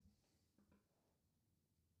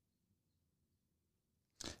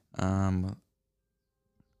Um,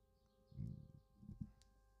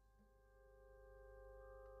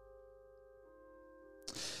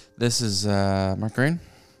 this is Mark Green,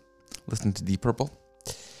 listening to Deep Purple.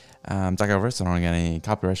 Talk over it, so I don't get any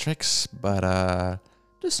copyright strikes, but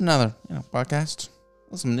just another podcast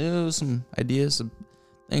with some news, some ideas, some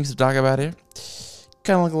things to talk about here.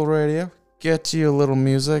 Kind of like a little radio. Get you a little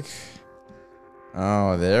music.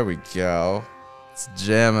 Oh, there we go. It's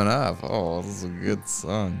jamming up. Oh, this is a good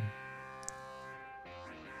song.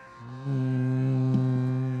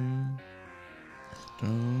 In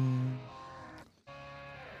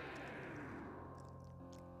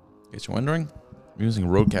case you're wondering, I'm using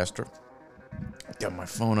Rodecaster. Got my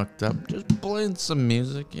phone hooked up, just playing some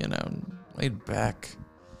music, laid back.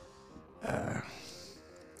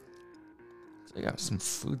 I got some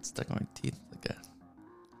food stuck in my teeth,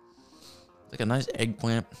 like a nice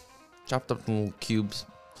eggplant, chopped up in little cubes,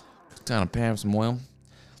 put down a pan with some oil,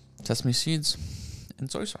 sesame seeds, and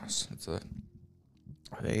soy sauce. It's a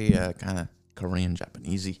kind of Korean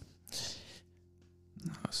Japanesey.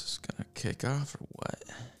 Now this is gonna kick off or what?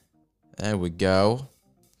 There we go.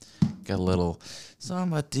 Got a little song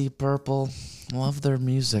about Deep Purple. Love their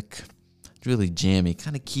music. It's really jammy,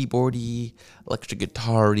 kind of keyboardy, electric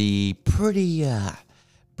guitar-y, pretty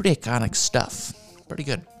iconic stuff. Pretty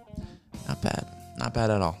good. Not bad. Not bad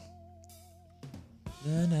at all.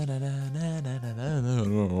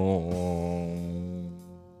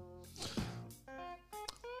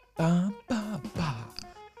 Ba, ba, ba.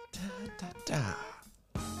 Da, da, da.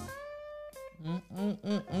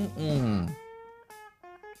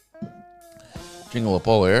 Jingle up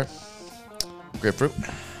all here. Grapefruit.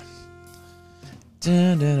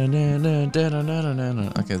 Okay,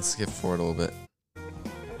 let's skip forward a little bit.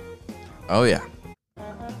 Oh yeah.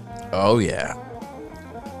 Oh yeah.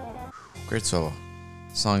 Great solo.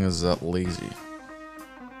 Song is Lazy.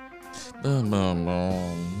 Remember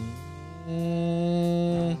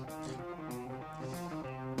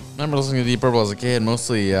listening to Deep Purple as a kid,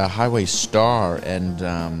 mostly Highway Star and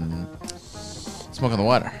Smoke on the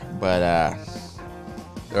Water. But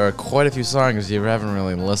there are quite a few songs you haven't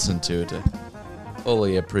really listened to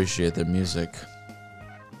fully appreciate their music.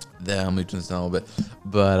 I'll move to this down a little bit.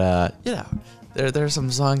 But there are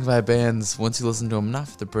some songs by bands, once you listen to them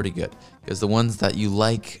enough, they're pretty good. Because the ones that you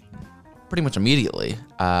like pretty much immediately,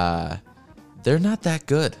 they're not that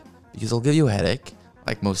good. Because they'll give you a headache,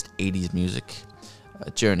 like most 80s music.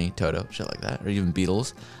 Journey, Toto, shit like that. Or even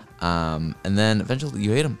Beatles. And then eventually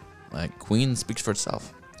you hate them. Like Queen speaks for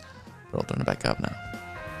itself. But I'll turn it back up now.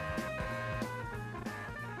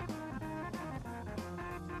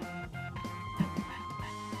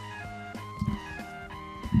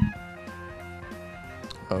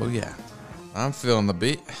 Oh yeah, I'm feeling the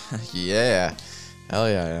beat. Yeah, hell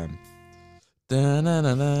yeah I am.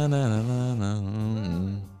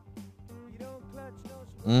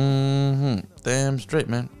 Damn straight,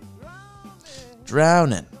 man.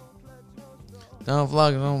 Drowning. Don't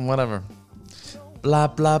vlog, whatever. Blah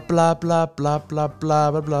blah blah blah blah blah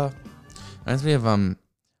blah blah blah. Reminds me of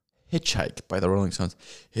Hitchhike by the Rolling Stones.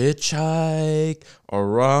 Hitchhike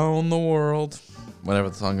around the world. Whatever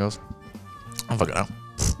the song goes. I fucking know.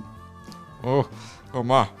 Oh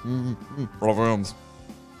my. Problems.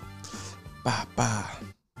 Ba ba.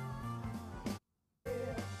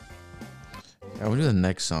 Yeah, we'll do the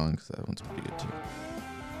next song because that one's pretty good too.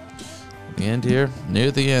 The end here. Near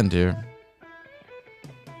the end here.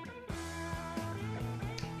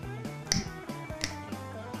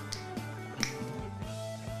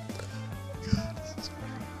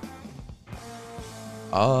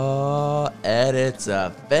 Oh, and it's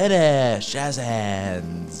a finish, as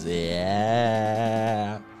hands.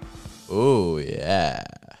 Yeah. Oh, yeah.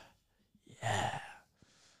 Yeah.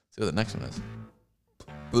 See what the next one is.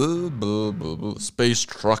 Boo, boo, boo, boo. Space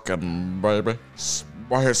truckin', baby.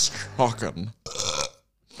 Space truckin'.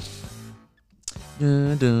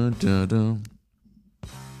 Dun, dun, dun, dun.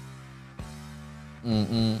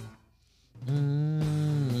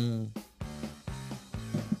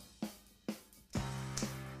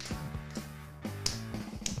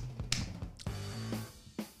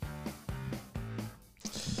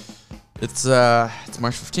 It's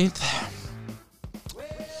March 15th.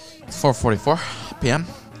 It's 4:44 p.m.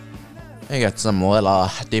 I got some little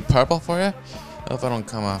Deep Purple for you. Hope I don't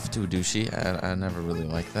come off too douchey. I never really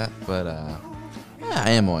like that, but yeah,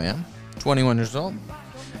 I am who I am. 21 years old,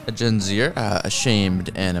 a Gen Zer, ashamed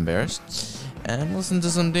and embarrassed, and listen to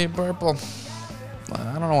some Deep Purple. I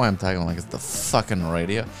don't know why I'm talking like it's the fucking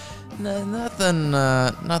radio. Nothing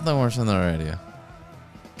worse than the radio.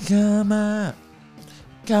 Come on.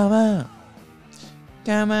 Come on.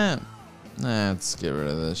 Come on. Let's get rid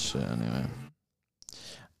of this shit anyway.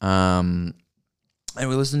 And we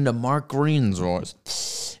listened to Mark Green's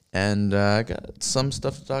voice. And I got some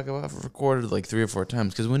stuff to talk about. I've recorded like 3 or 4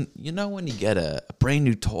 times. Because when you get a brand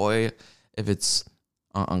new toy, if it's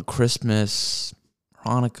on Christmas,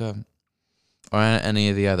 Hanukkah, or any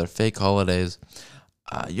of the other fake holidays,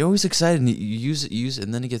 you're always excited and you use it,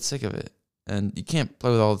 and then you get sick of it. And you can't play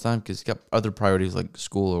with it all the time because you got other priorities like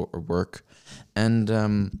school or work. And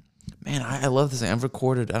man, I love this thing. I've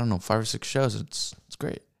recorded, I don't know, 5 or 6 shows. It's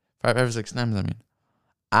great. 5 or 6 times, I mean.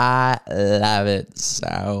 I love it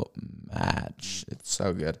so much. It's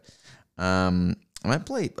so good. I might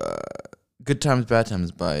play Good Times, Bad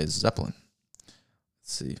Times by Zeppelin.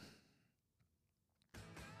 Let's see.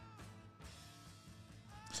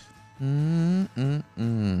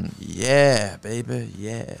 Yeah, baby,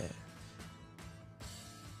 yeah.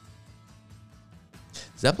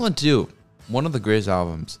 Zeppelin 2, one of the greatest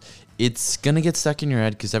albums. It's going to get stuck in your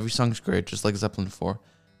head because every song's great, just like Zeppelin 4.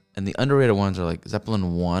 And the underrated ones are like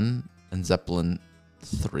Zeppelin 1 and Zeppelin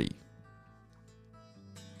 3.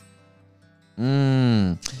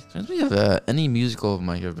 Reminds me of any musical of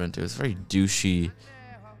mine you've been to. It's very douchey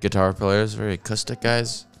guitar players, very acoustic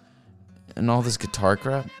guys. And all this guitar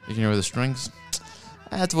crap you can hear with the strings.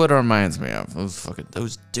 That's what it reminds me of. Those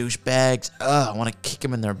douchebags. I want to kick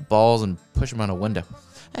them in their balls and push them out a window.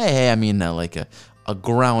 Hey, I mean like a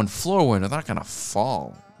ground floor window. They're not going to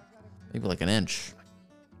fall. Maybe like an inch.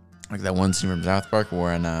 Like that one scene from South Park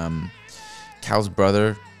where Cal's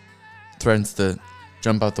brother threatens to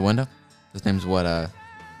jump out the window. His name's what?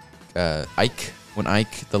 Ike. When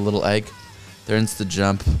Ike, the little egg, threatens to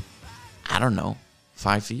jump, I don't know,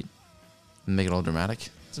 5 feet. And make it all dramatic.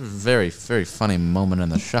 It's a very, very funny moment in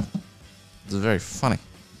the show. It's very funny.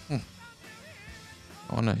 I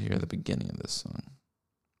want to hear the beginning of this song.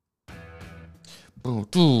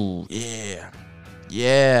 Boo, yeah.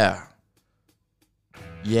 Yeah.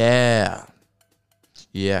 Yeah.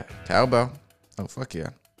 Yeah. Cowbell. Oh, fuck yeah.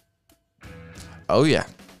 Oh, yeah.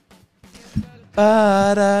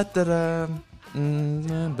 Ba-da-da-da.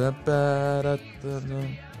 Ba-ba-da-da-da.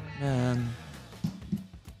 Man.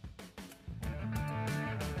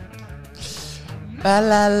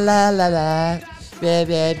 Ba-la-la-la-la.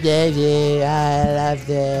 Baby, I love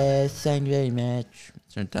this song very much.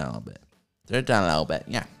 Turn it down a little bit. Turn it down a little bit.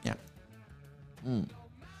 Yeah.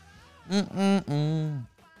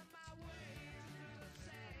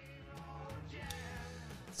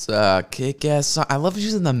 It's a kick-ass song. I love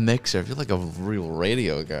using the mixer. I feel like a real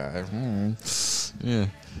radio guy. Yeah.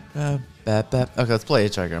 Okay, let's play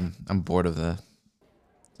Hitchhiker. I'm bored of the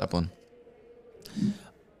Zeppelin.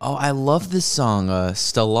 Oh, I love this song,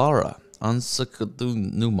 Stellara, on Sakadu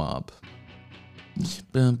Numob.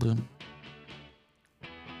 Boom, boom.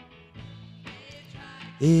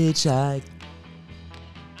 Hitchhike.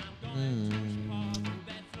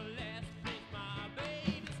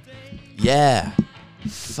 Yeah.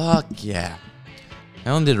 Fuck yeah. I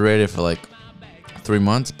only did radio for like 3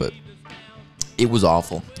 months, but it was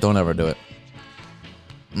awful. Don't ever do it.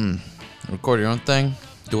 Record your own thing.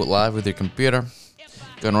 Do it live with your computer.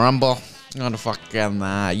 Go on Rumble. Go on fucking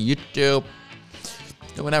YouTube.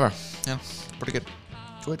 Do whatever. Yeah, pretty good.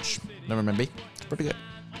 Twitch. Never mind. It's pretty good.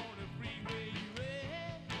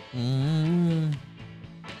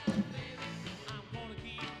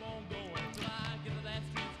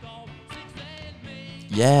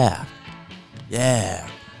 Yeah. Yeah.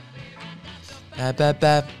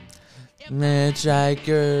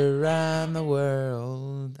 Hitchhiker around the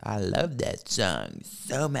world. I love that song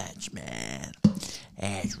so much, man.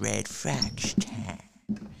 It's Red Fox time.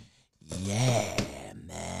 Yeah,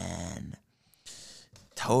 man.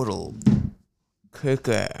 Total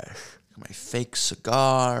kick-ass. My fake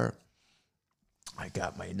cigar. I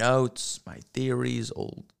got my notes, my theories,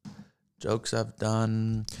 old jokes I've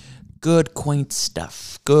done. Good, quaint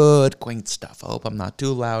stuff. Good, quaint stuff. I hope I'm not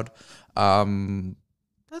too loud. I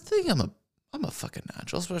think I'm a fucking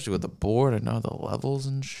natural, especially with the board. I know the levels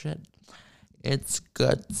and shit. It's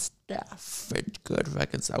good stuff. It's good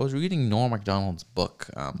fucking stuff. I was reading Norm Macdonald's book.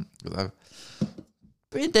 Because I've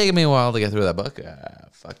been taking me a while to get through that book.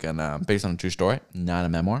 Based on a true story, not a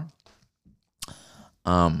memoir.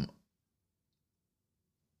 I've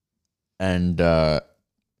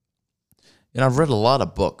read a lot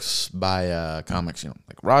of books by comics,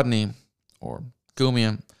 like Rodney or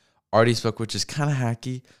Gumia. Artie's book, which is kind of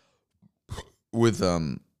hacky, with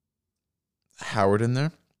Howard in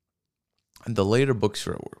there. And the later books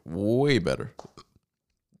were way better.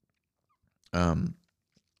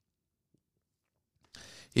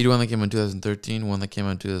 He did one that came out in 2013, one that came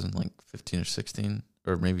out in 2015 or 16,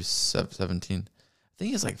 or maybe 17. I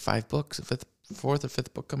think it's like 5 books, fourth or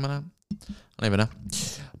fifth book coming out. I don't even know.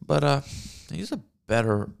 But he's a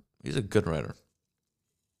good writer.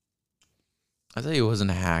 I thought he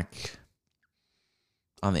wasn't a hack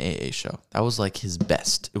on the AA show. That was like his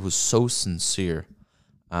best. It was so sincere.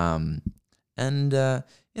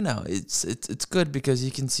 It's good because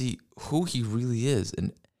you can see who he really is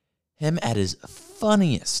and him at his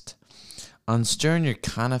funniest. On Stern, you're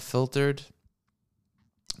kind of filtered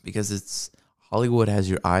because it's Hollywood has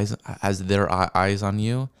their eyes on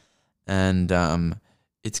you, and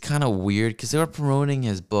it's kind of weird because they were promoting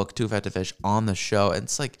his book Too Fat to Fish on the show, and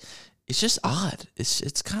it's just odd.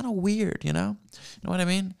 It's kind of weird, you know what I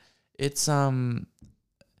mean? It's there's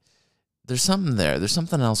something there. There's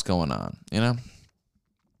something else going on, you know.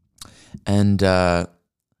 And I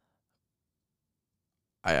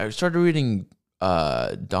started reading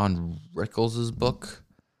Don Rickles' book,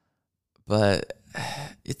 but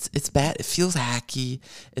it's bad. It feels hacky.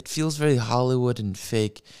 It feels very Hollywood and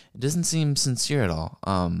fake. It doesn't seem sincere at all.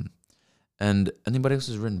 And anybody else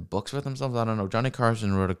who's written books about themselves, I don't know. Johnny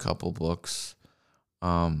Carson wrote a couple books.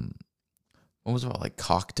 One was about like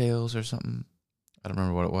cocktails or something. I don't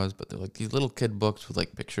remember what it was, but they're like these little kid books with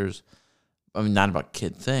like pictures. I mean, not about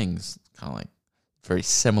kid things. Kind of like very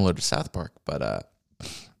similar to South Park, but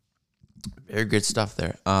very good stuff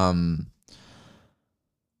there. Let me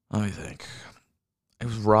think. It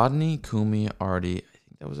was Rodney, Kumi, Artie. I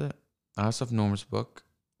think that was it. I also have Norma's book.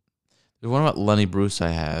 There's one about Lenny Bruce I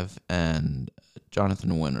have, and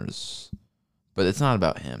Jonathan Winters. But it's not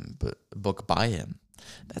about him, but a book by him.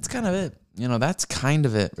 That's kind of it. That's kind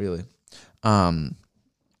of it, really. But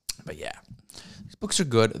yeah. These books are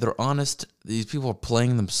good. They're honest. These people are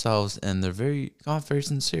playing themselves, and they're very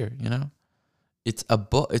sincere, It's a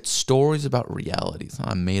book. It's stories about reality. It's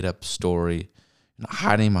not a made-up story. You're not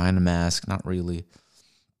hiding behind a mask. Not really.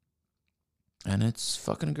 And it's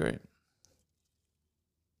fucking great.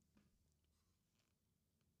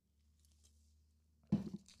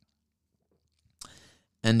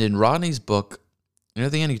 And in Rodney's book,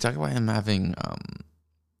 at the end, you talk about him having,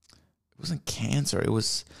 it wasn't cancer. It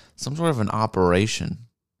was some sort of an operation.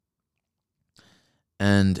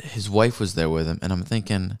 And his wife was there with him. And I'm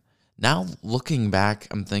thinking, now looking back,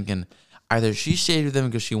 I'm thinking, either she stayed with him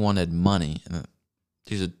because she wanted money. And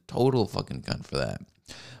she's a total fucking cunt for that.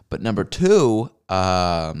 But number 2,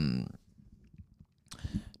 how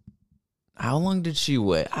long did she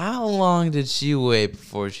wait? How long did she wait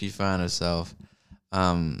before she found herself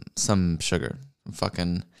some sugar?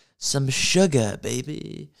 Some sugar,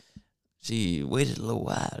 baby. She waited a little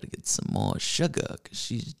while to get some more sugar because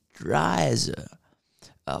she's dry as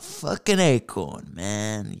a fucking acorn,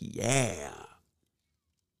 man. Yeah.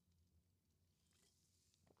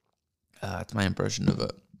 That's my impression of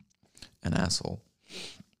an asshole.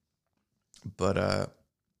 But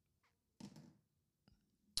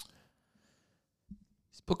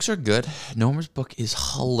these books are good. Nomer's book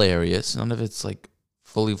is hilarious. None of it's like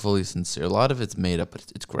fully sincere. A lot of it's made up,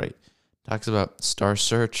 but it's great. Talks about Star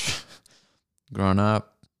Search, growing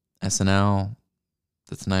up, SNL,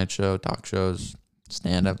 The Tonight Show, talk shows,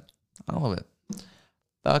 stand up, all of it.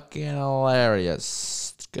 Fucking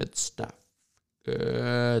hilarious. It's good stuff.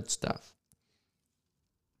 Good stuff.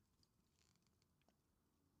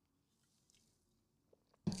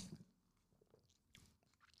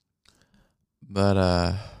 But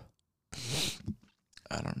I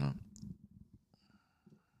don't know.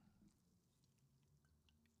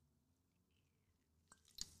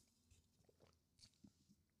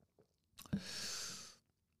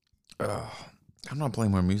 I'm not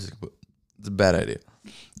playing more music, but it's a bad idea.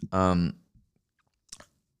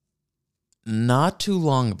 Not too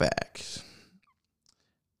long back,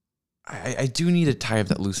 I do need to tie up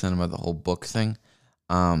that loose end about the whole book thing.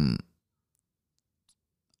 I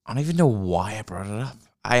don't even know why I brought it up.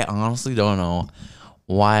 I honestly don't know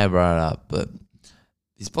why I brought it up, but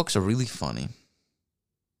these books are really funny.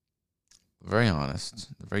 Very honest.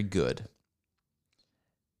 They're very good.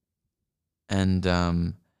 And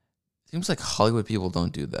seems like Hollywood people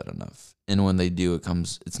don't do that enough. And when they do,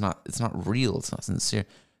 it's not real. It's not sincere.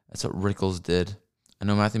 That's what Rickles did. I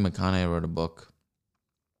know Matthew McConaughey wrote a book.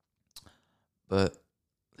 But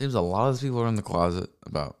there's a lot of these people are in the closet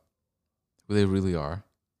about who they really are.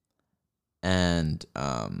 And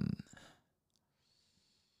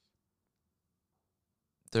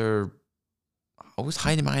they're always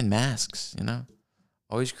hiding behind masks,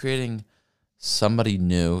 Always creating somebody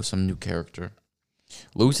new, some new character.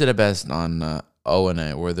 Lou said it best on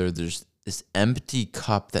O&A, where there's this empty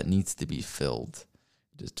cup that needs to be filled.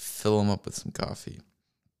 Just fill them up with some coffee.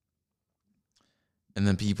 And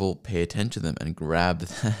then people pay attention to them and grab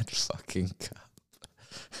that fucking cup.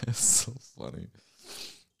 It's so funny.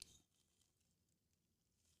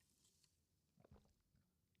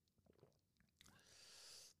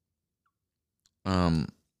 Um,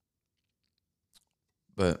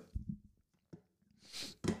 but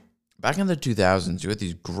back in the 2000s, you had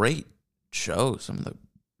these great shows, some of the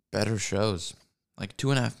better shows, like Two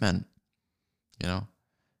and a Half Men, you know?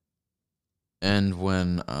 And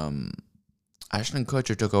when Ashton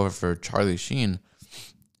Kutcher took over for Charlie Sheen,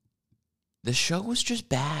 the show was just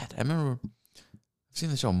bad. I remember I've seen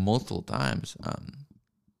the show multiple times.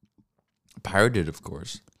 Pirated, of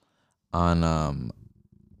course, on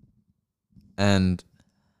and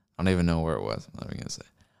I don't even know where it was. I'm not even gonna say,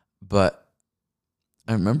 but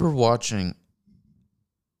I remember watching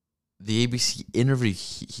the ABC interview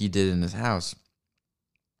he did in his house.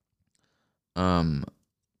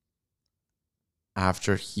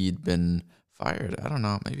 After he'd been fired, I don't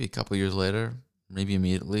know, maybe a couple years later, maybe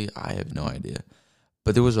immediately. I have no idea.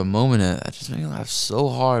 But there was a moment that just made me laugh so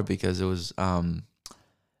hard because it was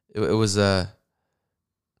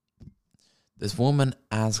this woman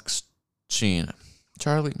asks Sheen,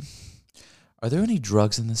 Charlie, are there any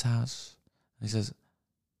drugs in this house? And he says,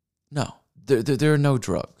 no, there are no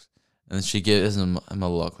drugs. And then she gives him a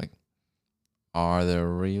look like, are there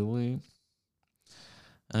really?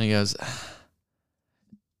 And he goes,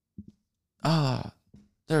 there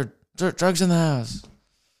are drugs in the house.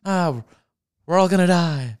 We're all gonna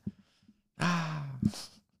die.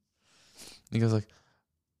 He goes like,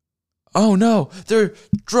 oh no, there are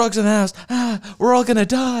drugs in the house. We're all gonna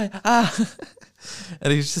die.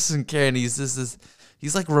 And he just doesn't care. And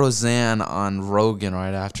he's like Roseanne on Rogan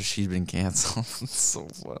right after she'd been canceled. It's so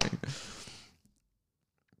funny.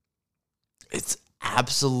 It's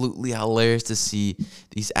absolutely hilarious to see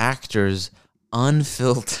these actors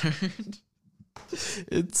unfiltered.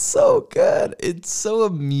 It's so good. It's so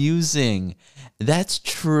amusing. That's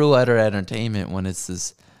true utter entertainment when it's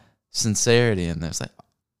this sincerity and there's like,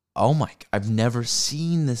 oh my, I've never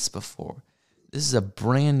seen this before. This is a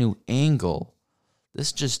brand new angle.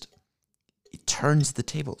 This just, it turns the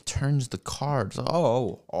table, it turns the cards.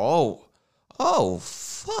 Oh,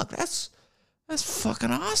 fuck, that's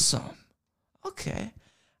fucking awesome. Okay.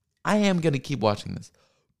 I am going to keep watching this.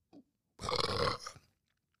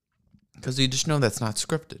 Because you just know that's not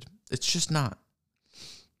scripted. It's just not.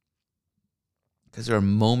 Because there are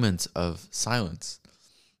moments of silence.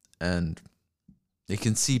 And you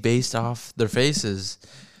can see based off their faces,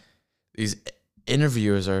 these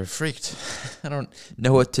interviewers are freaked. I don't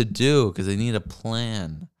know what to do because they need a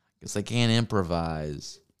plan. Because they can't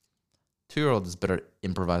improvise. 2-year-old is better at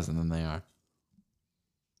improvising than they are.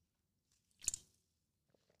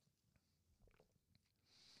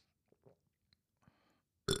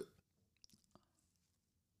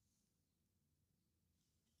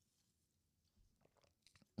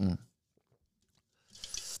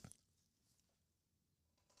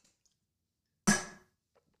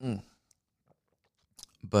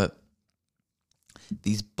 But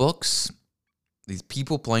these books, these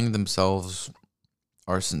people playing themselves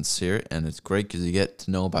are sincere, and it's great because you get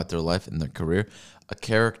to know about their life and their career, a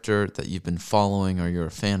character that you've been following or you're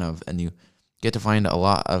a fan of, and you get to find a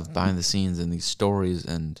lot of behind the scenes in these stories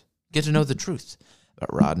and get to know the truth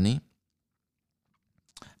about Rodney,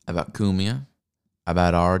 about Cumia,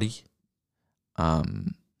 about Artie.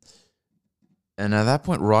 And at that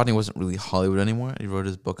point, Rodney wasn't really Hollywood anymore. He wrote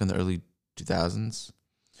his book in the early 2000s.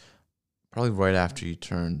 Probably right after he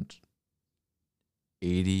turned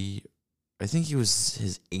 80. I think he was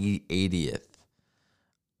his 80th.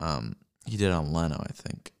 He did on Leno, I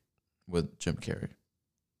think, with Jim Carrey.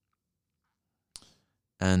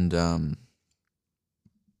 And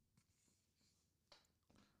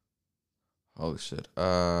holy shit.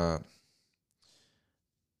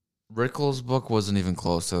 Rickles' book wasn't even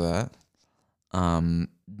close to that.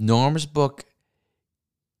 Norm's book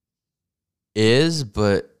is,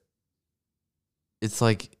 but it's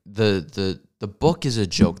like the book is a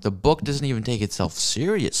joke. The book doesn't even take itself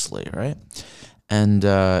seriously, right? And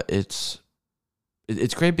it's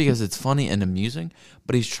great because it's funny and amusing,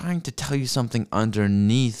 but he's trying to tell you something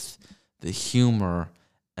underneath the humor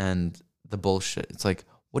and the bullshit. It's like,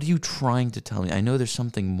 what are you trying to tell me? I know there's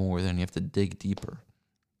something more, then you have to dig deeper.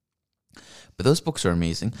 But those books are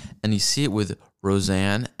amazing, and you see it with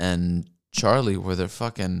Roseanne and Charlie, where they're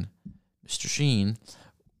fucking Mr. Sheen.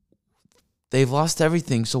 They've lost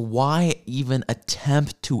everything, so why even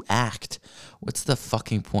attempt to act? What's the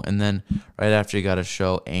fucking point? And then right after you got to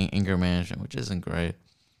show anger management, which isn't great.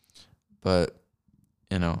 But,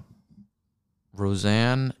 you know,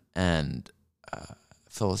 Roseanne and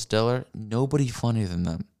Phyllis Diller, nobody funnier than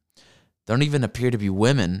them. They don't even appear to be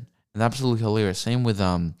women, and absolutely hilarious. Same with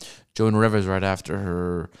Joan Rivers right after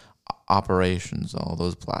her operations, all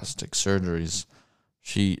those plastic surgeries.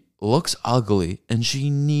 She looks ugly and she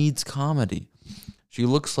needs comedy. She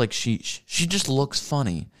looks like she just looks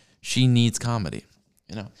funny. She needs comedy,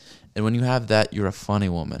 you know. And when you have that, you're a funny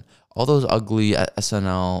woman. All those ugly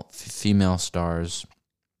SNL female stars,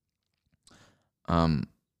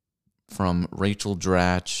 from Rachel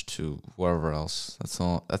Dratch to whoever else. That's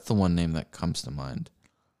the one name that comes to mind.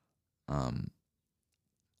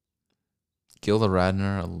 Gilda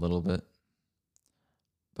Radner a little bit,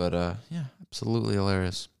 but yeah, absolutely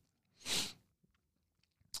hilarious.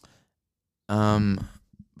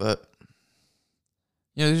 But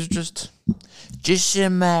these are just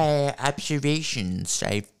some observations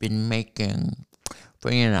I've been making.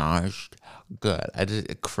 Good.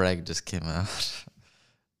 Craig just came out.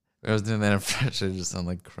 I was doing that impression. I just sound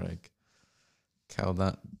like Craig. Cal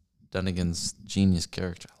Dunnigan's genius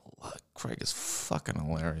character. Craig is fucking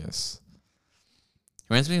hilarious. He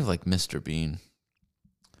reminds me of like Mr. Bean.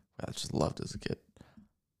 I just loved as a kid.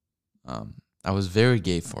 I was very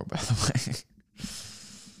gay for, by the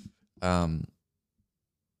way.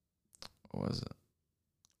 What was it?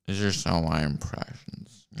 It's just all my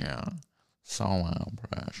impressions. Yeah. So my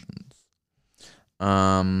impressions.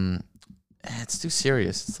 It's too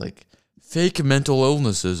serious. It's like fake mental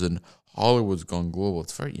illnesses and Hollywood's gone global.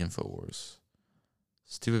 It's very InfoWars.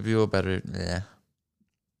 Stupid people better. Yeah.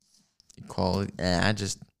 Equality. I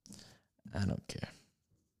don't care.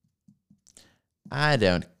 I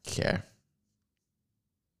don't care.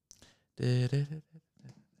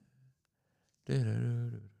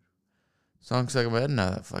 Song stuck in my head. Now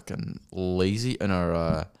that fucking lazy in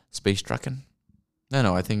our space trucking.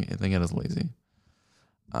 No, I think it is lazy.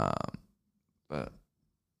 But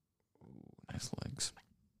nice legs.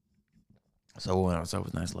 So what's up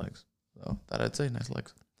with nice legs? So that I'd say nice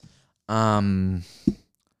legs.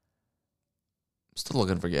 Still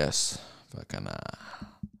looking for guests. Fucking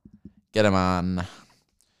get them on.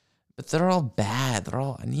 But they're all bad.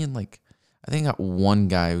 I think I got one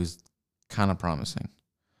guy who's kind of promising.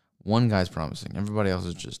 One guy's promising. Everybody else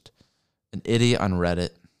is just an idiot on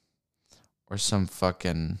Reddit or some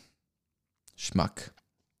fucking schmuck.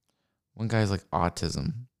 One guy's like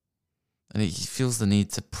autism. And he feels the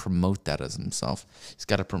need to promote that as himself. He's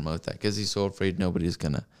got to promote that because he's so afraid nobody's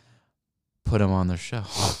going to put him on their show.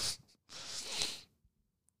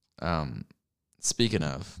 Speaking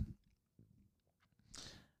of,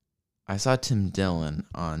 I saw Tim Dillon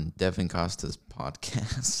on Devin Costa's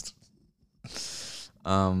podcast.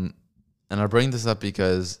 And I bring this up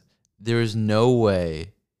because there is no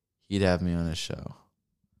way he'd have me on his show.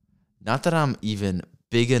 Not that I'm even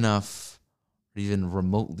big enough or even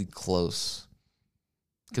remotely close,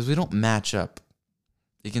 because we don't match up.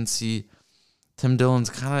 You can see Tim Dillon's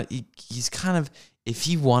he's kind of, if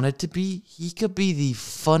he wanted to be, he could be the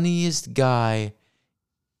funniest guy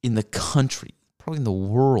in the country, probably in the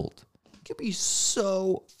world. He could be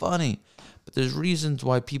so funny. But there's reasons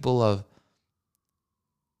why people love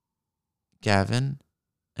Gavin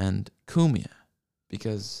and Cumia,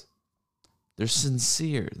 because they're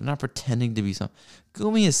sincere. They're not pretending to be something.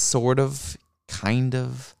 Cumia is sort of, kind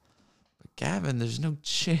of. But Gavin, there's no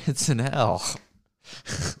chance in hell.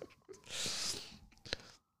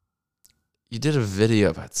 You did a video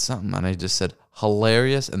about something, and I just said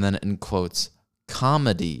hilarious, and then in quotes,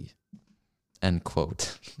 comedy, end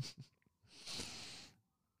quote.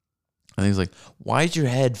 And he's like, why is your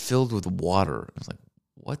head filled with water? I was like,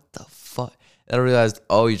 what the fuck? And I realized,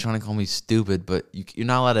 you're trying to call me stupid, but you're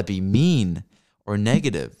not allowed to be mean or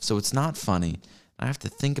negative, so it's not funny. I have to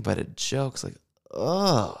think about it. Jokes like,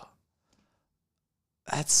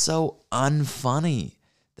 that's so unfunny.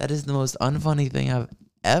 That is the most unfunny thing I've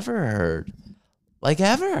ever heard. Like,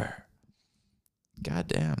 ever. God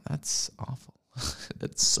damn, that's awful.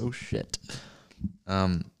 That's so shit.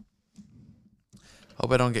 Hope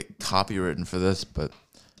I don't get copywritten for this, but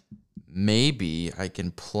maybe I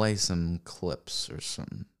can play some clips or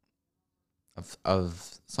something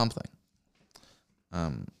of something.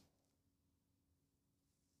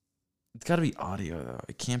 It's got to be audio, though.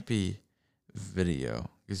 It can't be video,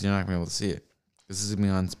 because you're not going to be able to see it. This is going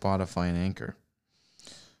to be on Spotify and Anchor.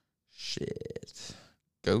 Shit.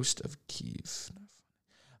 Ghost of Kiev.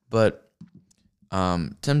 But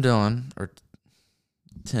Tim Dillon, or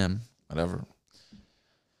Tim, whatever,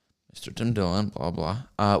 Mr. Tim Dillon, blah, blah,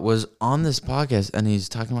 was on this podcast, and he's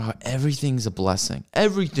talking about how everything's a blessing.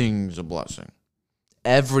 Everything's a blessing.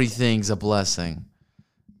 Everything's a blessing.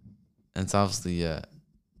 And it's obviously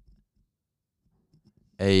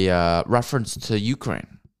a reference to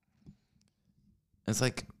Ukraine. It's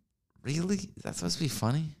like, really? Is that supposed to be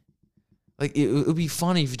funny? Like, it would be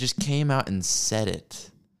funny if you just came out and said it.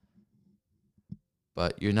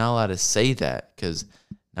 But you're not allowed to say that because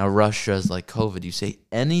now Russia's like COVID. You say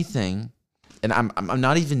anything, and I'm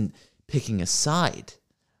not even picking a side,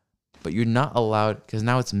 but you're not allowed because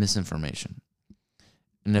now it's misinformation.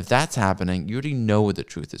 And if that's happening, you already know what the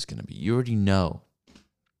truth is going to be. You already know.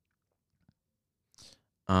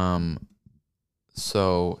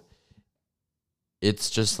 So it's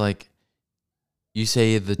just like you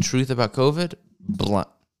say the truth about COVID, blunt.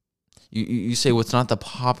 You say what's not the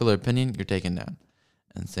popular opinion, you're taken down.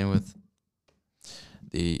 And same with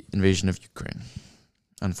the invasion of Ukraine,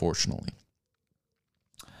 unfortunately.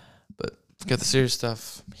 But forget the serious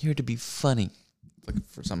stuff. I'm here to be funny. Looking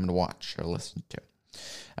for something to watch or listen to.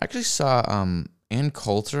 I actually saw Ann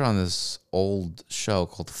Coulter on this old show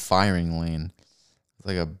called Firing Lane. It's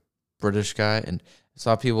like a British guy. And I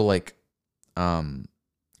saw people like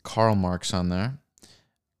Karl Marx on there,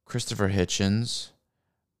 Christopher Hitchens,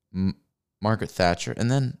 Margaret Thatcher,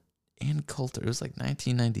 and then Ann Coulter. It was like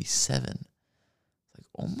 1997. Like,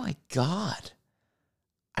 oh my God.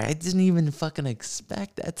 I didn't even fucking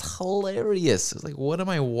expect that. That's hilarious. It's like, what am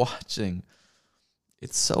I watching?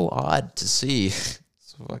 It's so odd to see. It's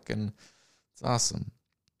awesome.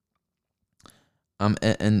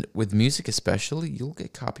 And with music especially, you'll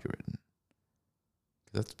get copywritten.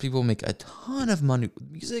 That's people make a ton of money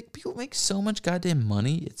with music. People make so much goddamn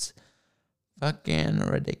money. It's fucking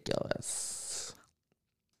ridiculous.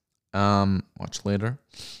 Watch later.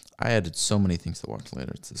 I added so many things to watch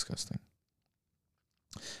later. It's disgusting.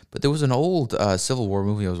 But there was an old Civil War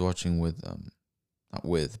movie I was watching with,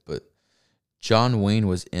 but John Wayne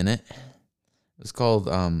was in it. It was called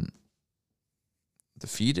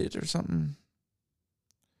Defeated or something.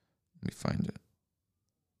 Let me find it.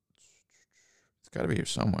 It's got to be here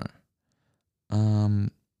somewhere.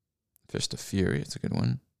 Fist of Fury. It's a good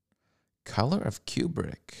one. Color of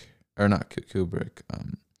Kubrick. Or not Kubrick.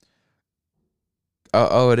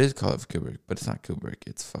 It is Color of Kubrick, but it's not Kubrick.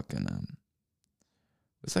 It's fucking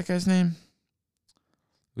what's that guy's name?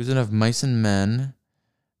 Who's in of Mice and Men?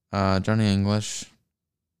 Johnny English.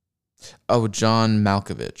 Oh, John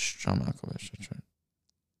Malkovich. That's right.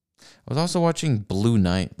 I was also watching Blue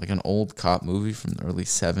Night, like an old cop movie from the early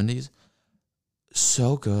 70s.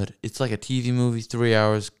 So good. It's like a TV movie, 3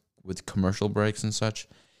 hours with commercial breaks and such.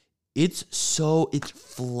 It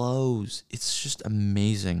flows. It's just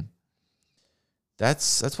amazing.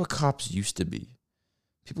 That's what cops used to be.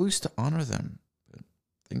 People used to honor them. But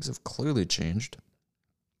things have clearly changed.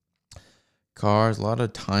 Cars, a lot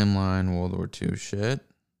of timeline, World War II shit.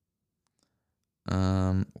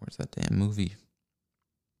 Where's that damn movie?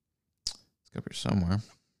 It's got to be somewhere.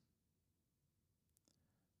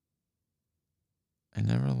 I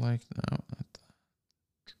never liked no.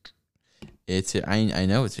 It's here. I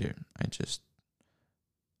know it's here.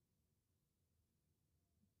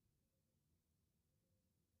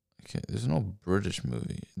 Okay, there's an old British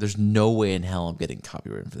movie. There's no way in hell I'm getting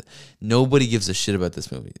copywritten for this. Nobody gives a shit about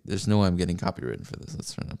this movie. There's no way I'm getting copywritten for this.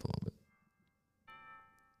 Let's turn it up a little bit.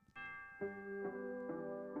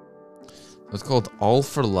 It's called All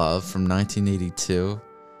for Love from 1982.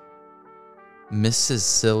 Mrs.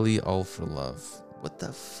 Silly All for Love. What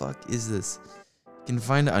the fuck is this? You can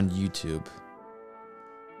find it on YouTube.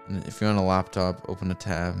 And if you're on a laptop, open a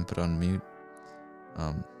tab and put it on mute.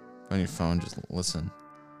 On your phone, just listen.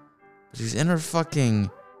 She's in her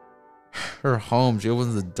home. She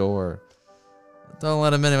opens the door. Don't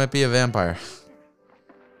let him in. It might be a vampire.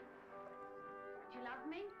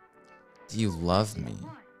 Do you love me?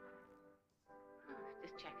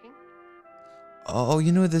 Just checking. Oh,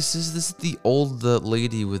 you know this is the old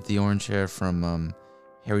lady with the orange hair from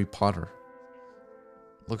Harry Potter.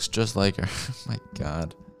 Looks just like her. Oh my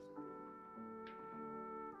God.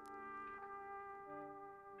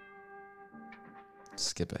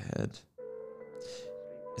 Skip ahead.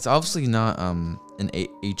 It's obviously not in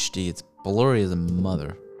HD. It's blurry as a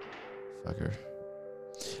motherfucker.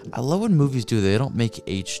 I love when movies do. They don't make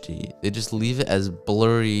HD. They just leave it as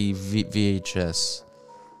blurry VHS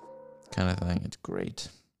kind of thing. It's great.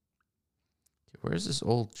 Okay, where's this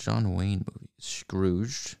old John Wayne movie?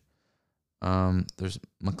 Scrooged. There's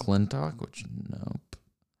McClintock, which nope.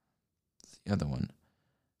 It's the other one.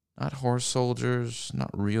 Not Horse Soldiers. Not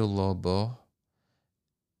Rio Lobo.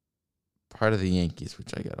 Part of the Yankees,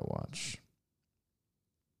 which I gotta watch.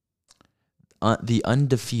 The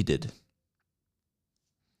Undefeated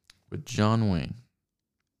with John Wayne.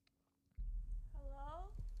 Hello?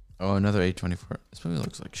 Oh, another A24. This movie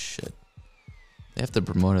looks like shit. They have to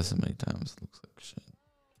promote it so many times. It looks like shit.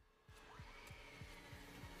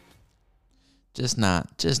 Just not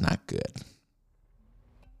good.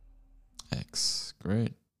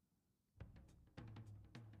 Great.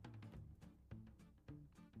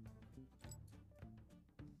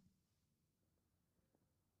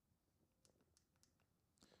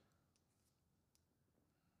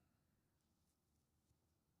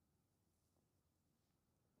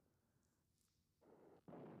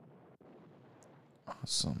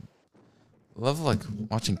 Awesome. I love like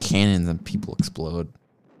watching cannons and people explode.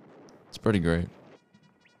 It's pretty great.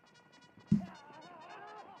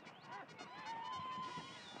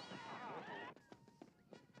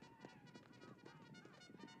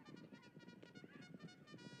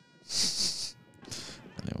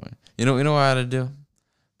 Anyway, you know what I had to do?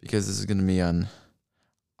 Because this is gonna be on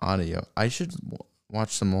audio. I should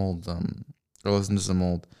watch some old or listen to some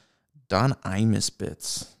old Don Imus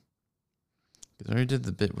bits. Because I already did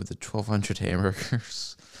the bit with the 1,200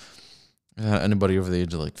 hamburgers. Anybody over the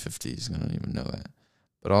age of like 50 is gonna even know that.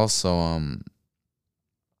 But also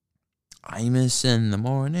Imus in the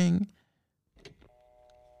morning.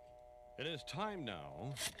 It is time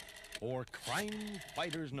now for Crime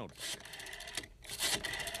Fighters Notebook.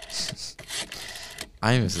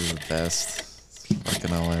 Imus is the best. It's fucking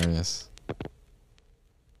hilarious.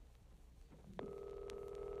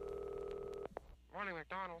 Morning,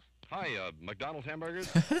 McDonald's. Hi, McDonald's hamburgers.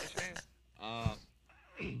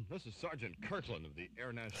 This is Sergeant Kirkland of the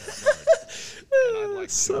Air National Guard. And I'd like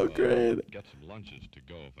So to great. get some lunches to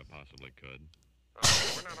go if I possibly could.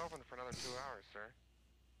 We're not open for another 2 hours, sir.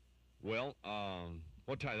 Well,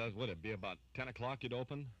 what time? Would it be about 10 o'clock you'd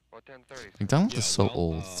open? Well, 10:30. McDonald's Yeah, is so well,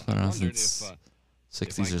 old. It's been I around wondered since if I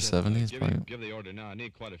 60s or can, 70s, probably. give the order now. I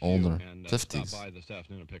need quite a few. Older. And 50s. stop by this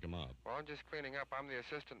afternoon and pick them up. Well, I'm just cleaning up. I'm the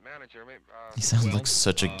assistant manager. Maybe, He sounds Well, like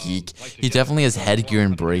such a geek. like to He get definitely has about headgear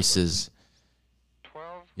and 1,200 braces.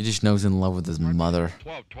 12. He just knows in love with his mother.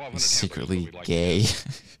 1,200 He's hamburgers secretly we'd like to gay. get.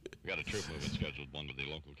 We got a troop movement scheduled, one to the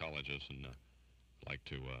local colleges, and like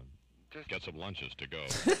to Just get some lunches to go.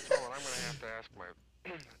 hold on. I'm going to have to ask my...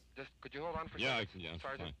 just, could you hold on for a Yeah, second? yeah,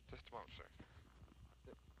 Sergeant, fine. just a moment, sir.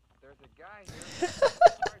 There's a guy here.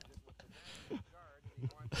 Sergeant with the National Guard. And he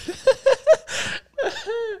wants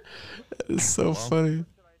That is so Hello? funny. what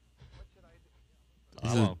should I do?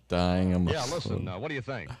 He's Hello. just dying on the Yeah, listen, phone. what do you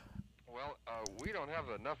think? Well, we don't have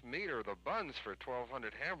enough meat or the buns for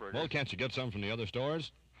 1,200 hamburgers. Well, can't you get some from the other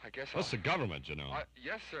stores? I guess That's the government, you know.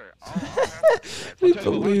 yes, sir. I'll have to do that. He I'll tell you what, why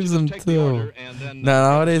don't you believes just him take the too. order and then, No,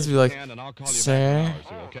 nowadays we like, and I'll call you sir, back in an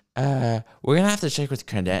hour or two, okay? we're gonna have to check with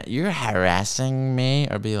Credit. You're harassing me,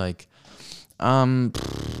 or be like, how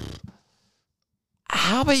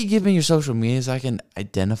about you give me your social media so I can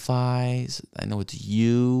identify? So I know it's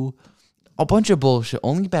you. A bunch of bullshit.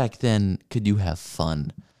 Only back then could you have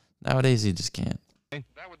fun. Nowadays you just can't.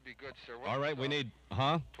 That would be good, sir. All right, we need, You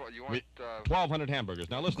want 1,200 hamburgers.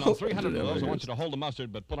 Now listen, on 300 of those, I want you to hold the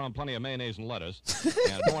mustard, but put on plenty of mayonnaise and lettuce.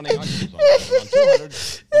 And don't want any onions on it. On 200,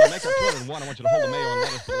 when I make up 201, I want you to hold the mayo and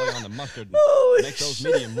lettuce, but lay on the mustard and Holy make those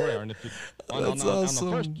medium rare. And if you, on That's the awesome.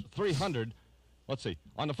 first 300, let's see,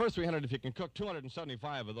 on the first 300, if you can cook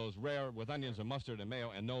 275 of those rare with onions and mustard and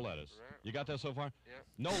mayo and no lettuce. You got that so far? Yeah.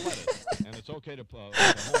 No lettuce. And it's okay to hold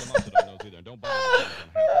the mustard on those either. And don't butter the buns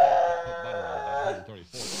on half. Put butter on about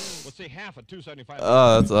 134. Let's see, half at 275.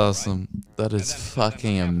 Oh, that's awesome. That And is then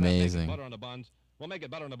fucking half of that, make it amazing. butter on the buns. We'll make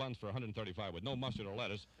it butter on the buns for 135 with no mustard or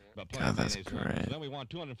lettuce. But plenty God, of that's mayonnaise or onions. great. Then we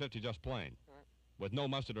want 250 just plain, with no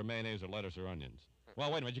mustard or mayonnaise or lettuce or onions.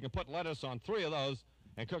 Well, wait a minute. You can put lettuce on 3 of those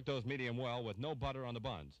and cook those medium well with no butter on the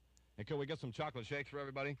buns. And could we get some chocolate shakes for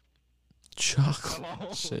everybody? Chocolate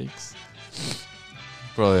Hello? shakes.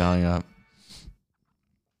 Probably hung up.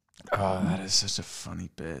 Oh, that is such a funny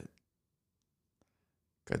bit.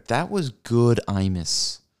 God, that was good,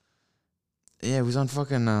 Imus. Yeah, he was on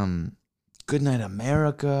fucking Good Night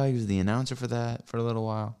America. He was the announcer for that for a little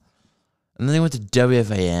while. And then he went to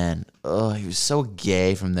WFAN. Oh, he was so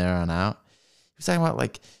gay from there on out. He was talking about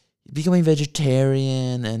like becoming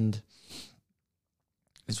vegetarian and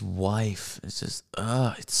his wife. It's just,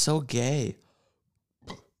 it's so gay.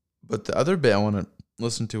 But the other bit I want to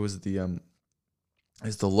listen to is the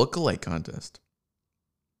lookalike contest.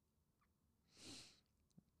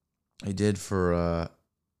 I did for a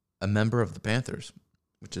member of the Panthers,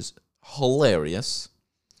 which is hilarious.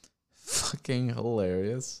 Fucking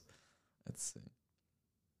hilarious. Let's see.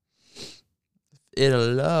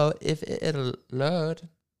 If it'll load.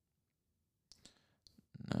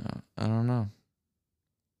 No, I don't know.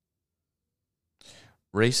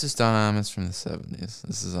 Racist Don Imus from the 70s.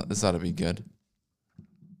 This ought to be good.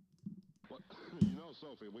 You know,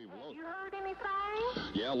 Sophie, you heard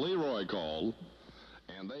anything? Yeah, Leroy called,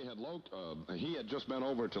 and they had he had just been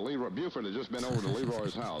over to Leroy. Buford had just been over to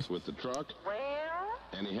Leroy's house with the truck. Well?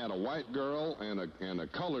 and he had a white girl and a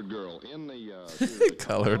colored girl in the Colored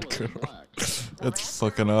color was girl. black. That's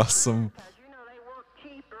fucking awesome. Because, you know, they work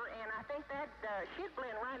cheaper, and I think that should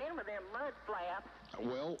blend right in with them mud flaps.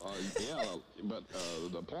 Well, yeah, but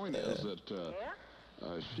the point is that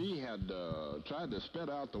she had tried to spit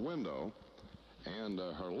out the window, and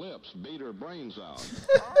her lips beat her brains out.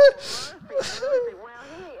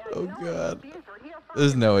 Oh god.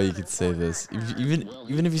 There's no way you could say this.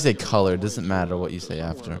 Even if you say color, it doesn't matter what you say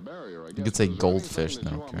after. You could say goldfish, and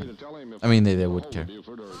they don't care. I mean, they would care.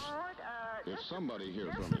 If somebody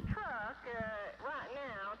hears from him. Truck right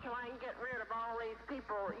now till I can get rid of all these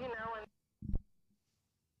people, you know, and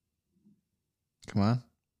Come on.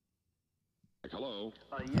 Hello?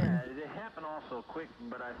 Yeah, it happened also quick,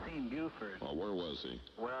 but I seen Buford. Well, where was he?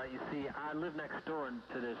 Well, you see, I live next door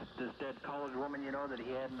to this dead college woman, you know, that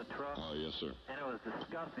he had in the truck. Oh, yes, sir. And it was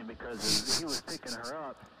disgusting because as he was picking her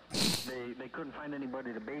up, they couldn't find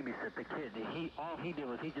anybody to babysit the kid. All he did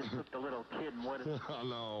was he just took the little kid and what? Oh,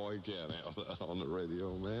 no, I can't have that on the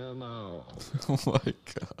radio, man. No. Oh my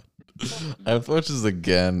god. I have to watch this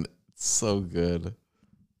again. It's so good.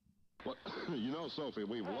 What? You know, Sophie,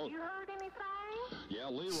 we've you heard anything? Yeah,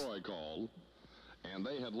 Leroy called, and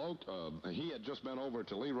they had he had just been over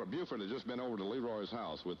to Leroy. Buford had just been over to Leroy's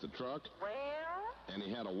house with the truck, Well, and he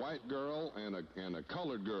had a white girl and a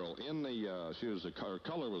colored girl in the. Her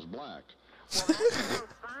color was black. well, that goes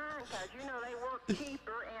fine, because, you know, they work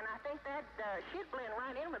cheaper, and I think that should blend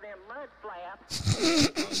right in with them mud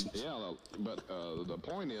flaps. Yeah, but the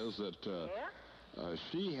point is that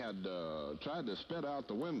she had tried to spit out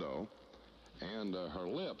the window, and her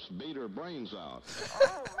lips beat her brains out.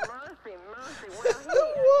 Oh, mercy. Well,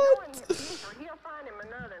 knowing Buford, he'll find him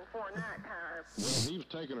another for night time. Well, he's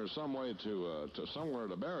taken her some way to somewhere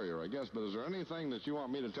to bury her, I guess. But is there anything that you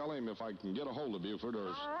want me to tell him if I can get a hold of Buford,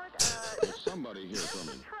 or if somebody hears from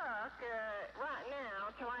him? Truck right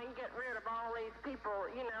now till I can get rid of all these people,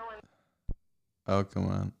 you know, and Oh, come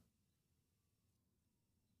on.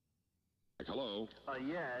 Hello?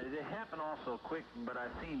 Yeah, it happened also quick, but I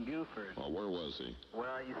seen Buford. Well, where was he?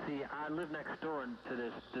 Well, you see, I live next door to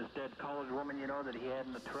this dead college woman, you know, that he had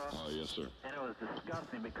in the truck. Oh, yes, sir. And it was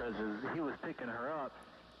disgusting because as he was picking her up,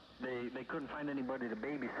 they couldn't find anybody to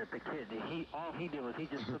babysit the kid. All he did was he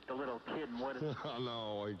just took the little kid and what? Oh,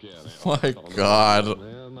 no, I can't. Oh my god.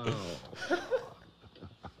 Man, no.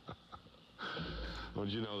 Well,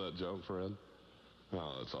 did you know that joke, Fred?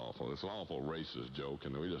 Oh, that's awful. It's an awful racist joke,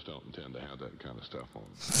 and we just don't intend to have that kind of stuff on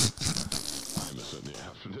Imus in the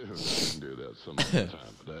afternoon. We can do that some other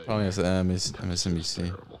time of day. Probably MSNBC.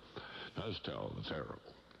 Terrible. That's terrible.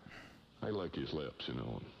 I lick his lips, you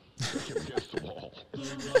know, and kick him against the wall.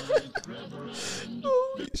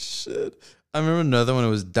 Holy shit. I remember another one. It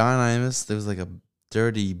was Don Imus. There was like a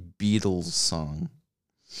dirty Beatles song.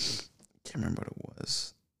 Can't remember what it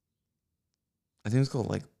was. I think it was called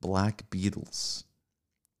like Black Beatles.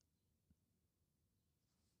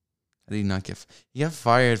 How did he not get... He got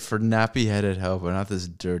fired for nappy-headed help, but not this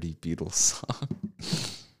dirty Beatles song.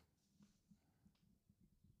 This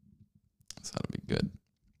ought to be good.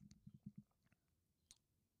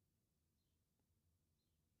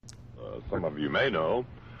 Some of you may know,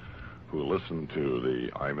 who listen to the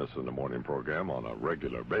Imus in the Morning program on a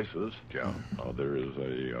regular basis, there is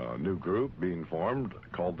a new group being formed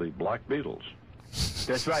called the Black Beatles.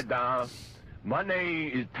 That's right, Don. My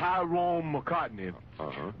name is Tyrone McCartney,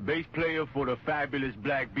 bass player for the fabulous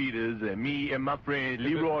Black Beatles, and me and my friend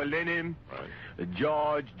Leroy Lennon,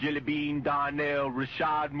 George Jellybean Darnell,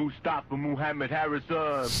 Rashad Mustafa Muhammad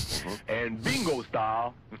Harrison, and Bingo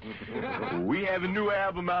Style. We have a new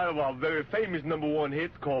album out of our very famous #1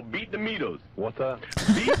 hits called Beat the Meters. What's that?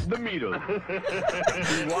 Beat the Meters.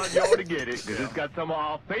 We want y'all to get it, because it's got some of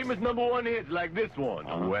our famous #1 hits like this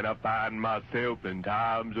one. When I find myself in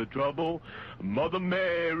times of trouble, Mother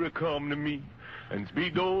Mary come to me and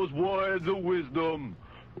speak those words of wisdom.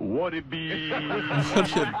 What it be? What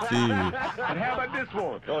should it be? And how about this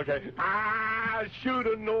one? Okay. I should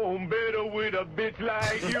have known better with a bitch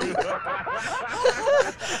like you.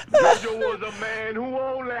 Jojo was a man who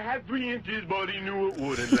only had 3 inches, but he knew it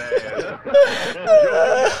wouldn't last.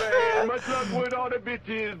 Jojo had much luck with all the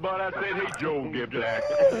bitches, but I said, hey, Joe, get black.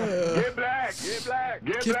 Get black. Get black.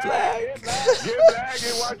 Get black. Get black. Get black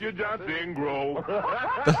and watch your Johnson grow.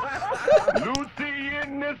 Lucy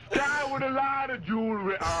in the sky with a lot of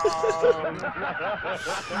jewelry.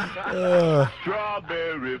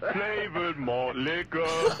 Strawberry flavored malt liquor.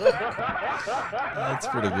 That's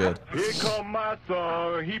pretty good. Here come my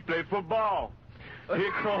son, he play football.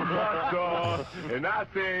 Here come my son, and I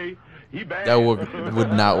say he bad. That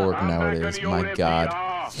would not work nowadays. My God.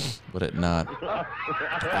 Would it not?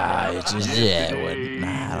 It's just, yeah, it would.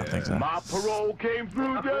 Nah, I don't think so. My parole came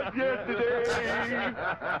through just yesterday.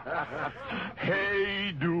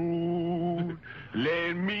 Hey, dude,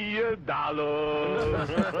 lend me $1.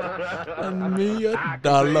 Lend me I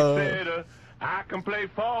can play $1. center, I can play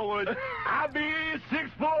forward. I be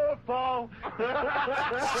 6'4".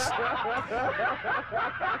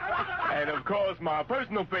 And of course, my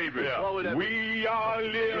personal favorite. We are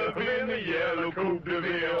living in the yellow Coupe de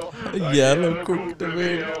Ville. A yellow Coupe de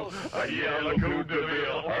Ville. A yellow Coupe de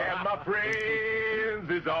Ville. And my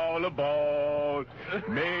friends is all aboard.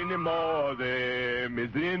 Many more of them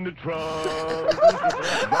is in the trunk.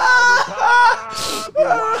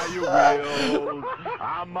 Why you will?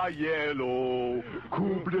 I'm a yellow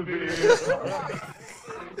Coupe de Ville.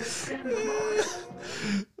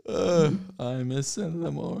 I miss in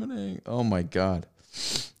the morning. Oh my god.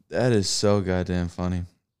 That is so goddamn funny.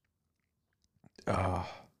 Oh.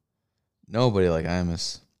 Nobody like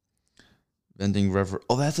Imus. Venting Reverend.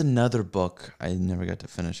 Oh, that's another book I never got to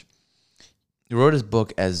finish. He wrote his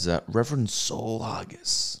book as Reverend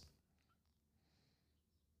Solhagus.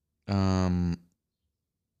 I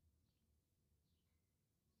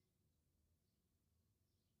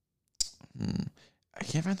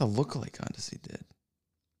can't find the lookalike contest he did.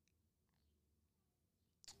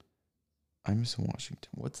 I'm missing Washington.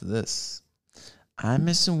 What's this? I'm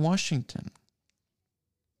missing Washington.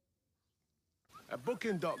 At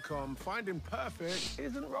Booking.com, finding perfect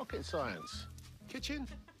isn't rocket science. Kitchen?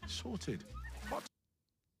 Sorted. Hot.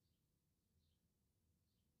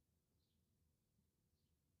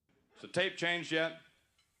 Is the tape changed yet?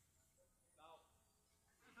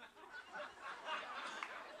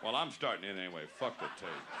 Well, I'm starting it anyway. Fuck the tape.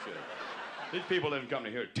 Shit. These people didn't come to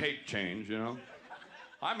hear tape change, you know?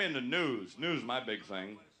 I'm into news. News is my big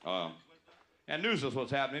thing. And news is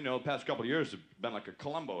what's happening. You know, the past couple of years have been like a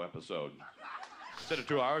Columbo episode. Instead of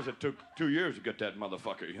 2 hours, it took 2 years to get that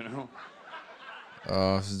motherfucker, you know?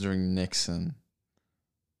 Oh, this is during Nixon.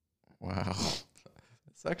 Wow.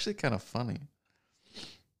 It's actually kind of funny.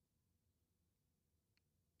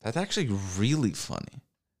 That's actually really funny.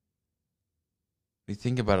 When you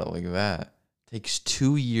think about it like that, it takes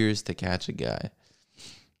 2 years to catch a guy.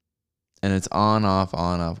 And it's on, off,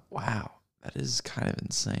 on, off. Wow, that is kind of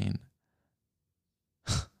insane.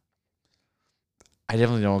 I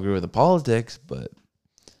definitely don't agree with the politics, but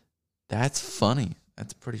that's funny.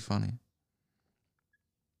 That's pretty funny.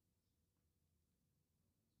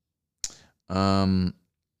 Only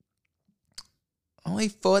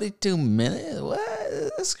 42 minutes? What?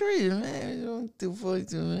 That's crazy, man. You don't do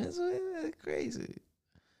 42 minutes? That's crazy.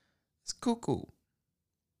 It's cuckoo.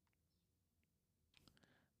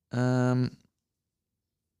 I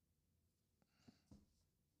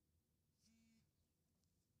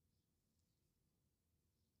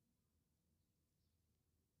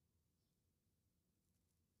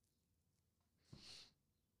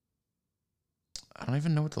don't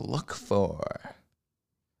even know what to look for.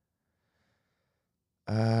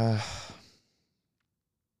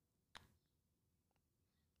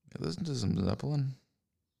 Listen to some Zeppelin.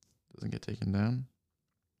 Doesn't get taken down.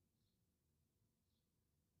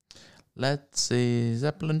 Let's see.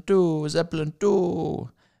 Zeppelin 2. Zeppelin 2.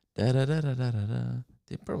 Da da da da da da da.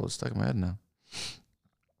 Deep Purple is stuck in my head now.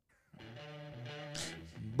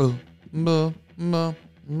 Boo, boo, boo, boo,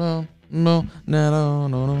 boo. No, no, no,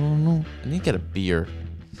 no, no. I need to get a beer.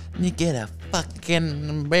 I need to get a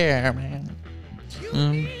fucking beer, man.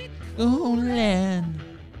 Land.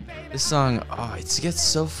 This song, oh, it gets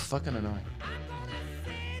so fucking annoying.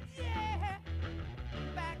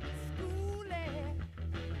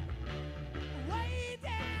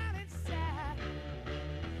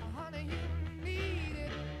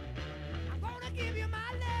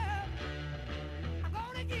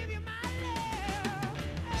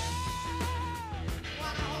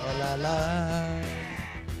 La la,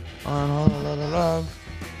 one whole lot of love,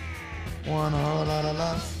 one whole lot of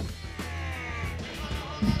love.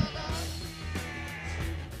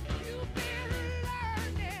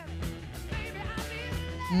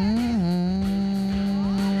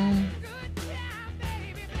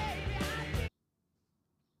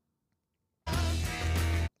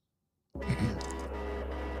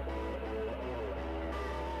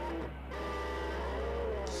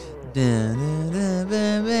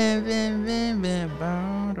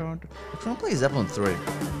 If I play Zeppelin 3,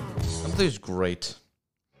 Zeppelin 3 is great.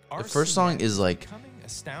 The first song is like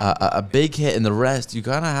a big hit, and the rest you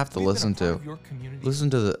kind of have to listen to. Listen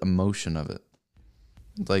to the emotion of it.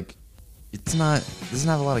 Like, it's not. It doesn't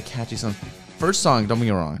have a lot of catchy songs. First song, don't get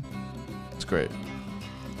me wrong, it's great.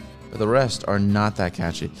 but the rest are not that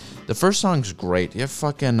catchy. The first song's great. You have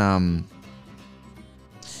fucking dun,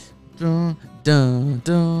 dun,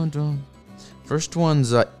 dun, dun. First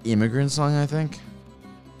one's Immigrant Song, I think.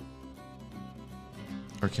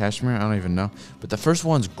 Or Kashmir, I don't even know. But the first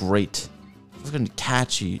one's great. Fucking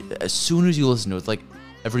catchy. As soon as you listen to it, it's like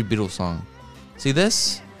every Beatles song. See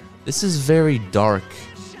this? This is very dark.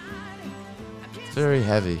 It's very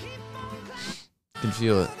heavy. You can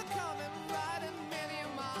feel it.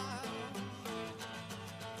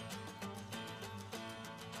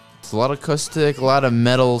 It's a lot of acoustic, a lot of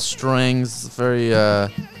metal strings. Very,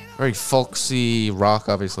 very folksy rock,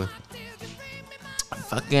 obviously.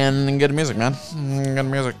 Fucking good music, man. Good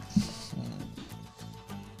music.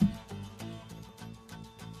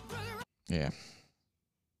 Yeah.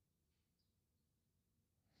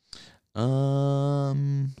 Oh,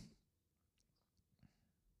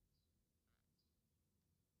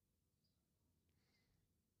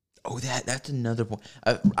 that's another point.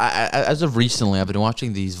 As of recently, I've been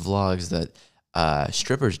watching these vlogs that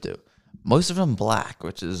strippers do. Most of them black,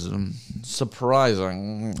 which is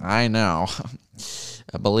surprising. I know.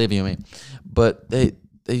 Believe you me. But they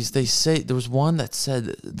say there was one that said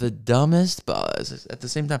the dumbest, but at the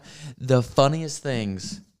same time, the funniest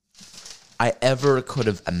things I ever could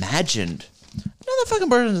have imagined. Another fucking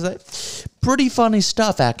person to say. Pretty funny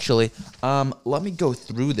stuff, actually. Let me go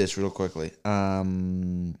through this real quickly.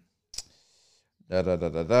 No,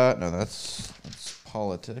 that's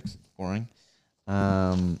politics. Boring.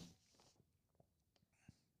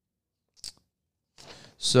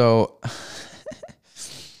 So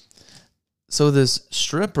this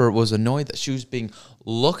stripper was annoyed that she was being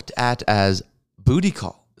looked at as booty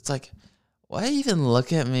call. It's like, why even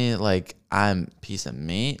look at me like I'm a piece of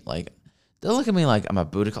meat? Like, don't look at me like I'm a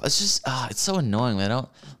booty call. It's just, it's so annoying. I don't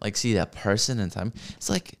like see that person in time. It's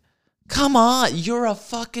like, come on, you're a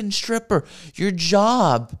fucking stripper. Your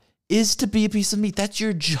job is to be a piece of meat. That's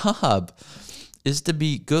your job, is to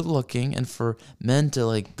be good looking and for men to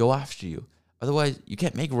like go after you. Otherwise, you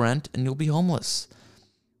can't make rent and you'll be homeless.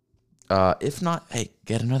 If not, hey,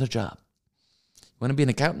 get another job. You want to be an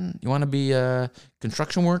accountant? You want to be a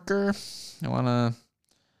construction worker? You want to,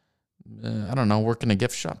 I don't know, work in a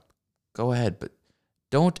gift shop? Go ahead, but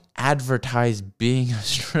don't advertise being a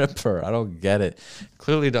stripper. I don't get it.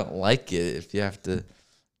 Clearly don't like it if you have to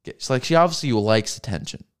get... It's like she obviously likes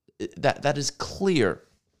attention. That is clear.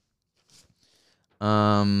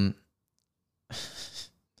 It's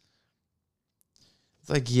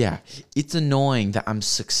like, yeah, it's annoying that I'm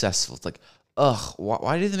successful. It's like, ugh,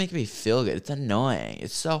 why do they make me feel good? It's annoying.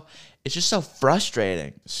 It's just so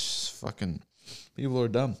frustrating. It's just fucking, people are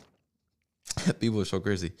dumb. People are so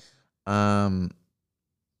crazy. Yeah,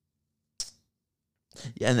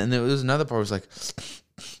 and then there was another part where it was like,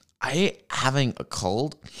 I hate having a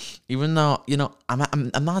cold, even though, you know,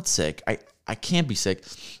 I'm not sick. I can't be sick,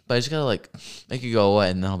 but I just gotta like make it go away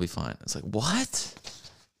and then I'll be fine. It's like, what?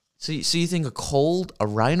 So you think a cold, a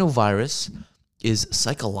rhinovirus, is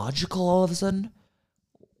psychological all of a sudden?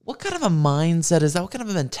 What kind of a mindset is that? What kind of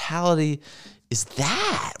a mentality is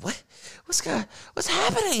that? What's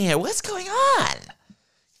happening here? What's going on?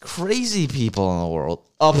 Crazy people in the world,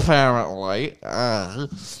 apparently.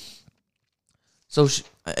 So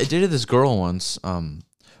I dated this girl once,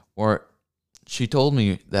 where she told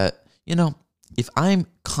me that, you know, if I'm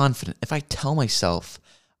confident, if I tell myself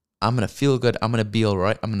I'm going to feel good, I'm going to be all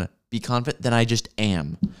right, I'm going to be confident, then I just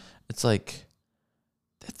am. It's like,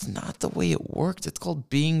 that's not the way it works. It's called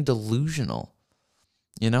being delusional.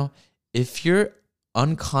 You know, if you're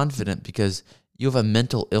unconfident because you have a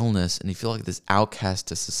mental illness and you feel like this outcast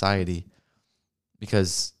to society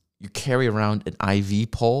because you carry around an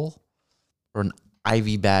IV pole or an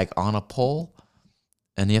IV bag on a pole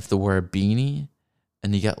and you have to wear a beanie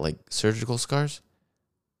and you got like surgical scars,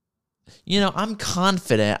 you know, I'm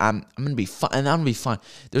confident I'm going to be fine and I'm going to be fine.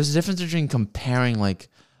 There's a difference between comparing like,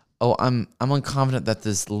 oh, I'm unconfident that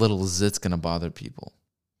this little zit's going to bother people,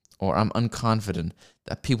 or I'm unconfident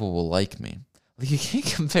that people will like me. Like, you can't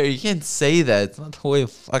compare. You can't say that. It's not the way it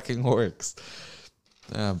fucking works.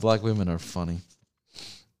 Black women are funny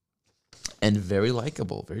and very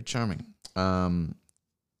likable, very charming. I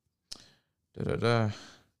already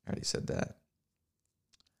said that.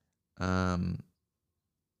 I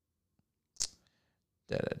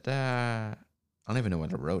don't even know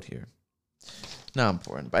what I wrote here. Not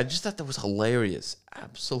important, but I just thought that was hilarious.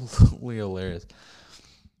 Absolutely hilarious.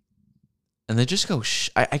 And they just go,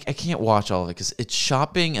 I can't watch all of it because it's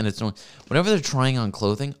shopping and it's whenever they're trying on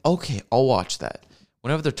clothing, okay, I'll watch that.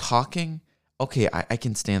 Whenever they're talking, okay, I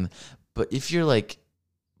can stand that. But if you're like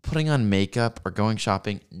putting on makeup or going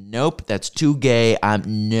shopping. Nope, that's too gay.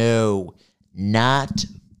 No, not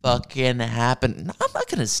fucking happen. I'm not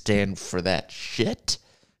gonna stand for that shit.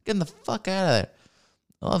 Getting the fuck out of there.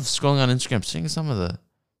 I love scrolling on Instagram, seeing some of the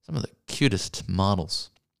cutest models,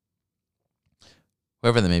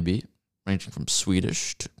 whoever they may be, ranging from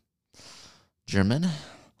Swedish to German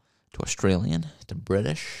to Australian to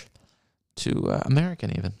British to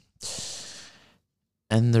American even.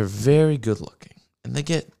 And they're very good looking. And they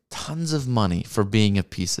get tons of money for being a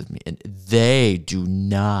piece of me. And they do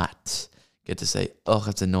not get to say, oh,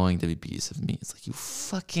 it's annoying to be a piece of me. It's like,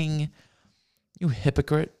 you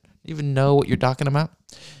hypocrite. Do you even know what you're talking about?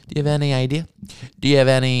 Do you have any idea? Do you have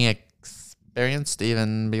any experience to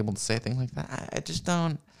even be able to say things like that?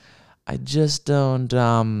 I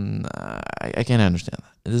can't understand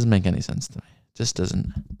that. It doesn't make any sense to me. It just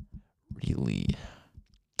doesn't really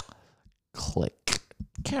click.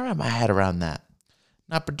 Can't wrap my head around that.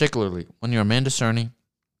 Not particularly when you're Amanda Cerny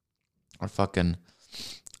or fucking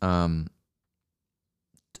a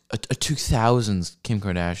 2000s Kim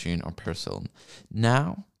Kardashian or Paris Hilton.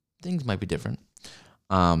 Now things might be different.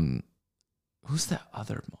 Who's that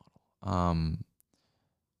other model?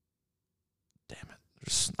 Damn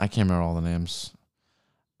it, I can't remember all the names.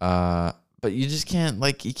 But you just can't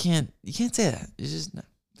you can't say that.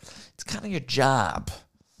 It's kind of your job.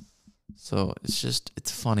 So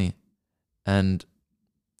it's funny. And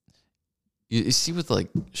you see with like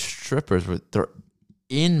strippers where they're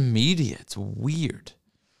in media, it's weird.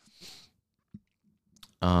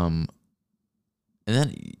 And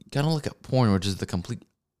then you gotta look at porn, which is the complete.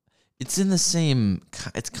 It's kind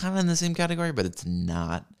of in the same category, but it's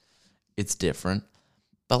not. It's different.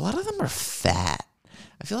 But a lot of them are fat.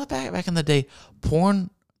 I feel like back in the day,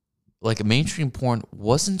 porn, like mainstream porn,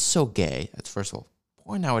 wasn't so gay. That's first of all.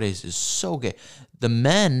 Porn nowadays is so gay. The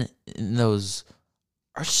men in those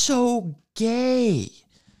are so gay.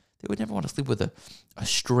 They would never want to sleep with a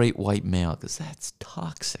straight white male because that's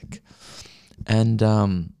toxic. And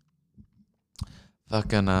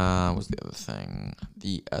fucking what's the other thing?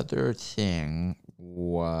 The other thing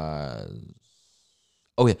was,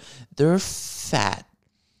 oh yeah, they're fat.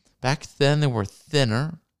 Back then they were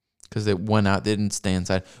thinner because they went out. They didn't stay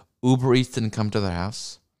inside. Uber Eats didn't come to their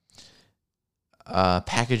house.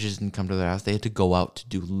 Packages didn't come to their house. They had to go out to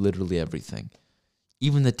do literally everything.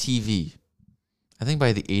 Even the TV. I think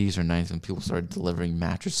by the 80s or 90s when people started delivering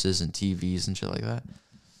mattresses and TVs and shit like that.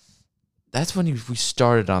 That's when we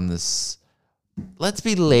started on this, let's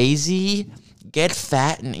be lazy, get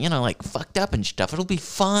fat and, like fucked up and stuff. It'll be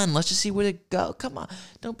fun. Let's just see where it go. Come on.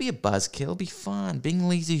 Don't be a buzzkill. It'll be fun. Being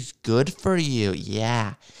lazy is good for you.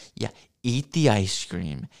 Yeah. Eat the ice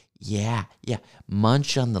cream. Yeah.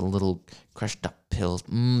 Munch on the little crushed up pills.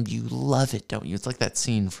 You love it, don't you? It's like that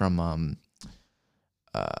scene from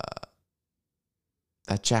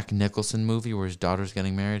that Jack Nicholson movie where his daughter's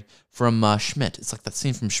getting married. From Schmidt. It's like that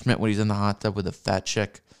scene from Schmidt when he's in the hot tub with a fat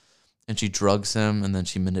chick and she drugs him and then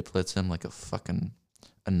she manipulates him like a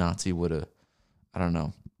Nazi would have, I don't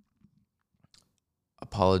know,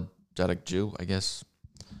 apologetic Jew, I guess,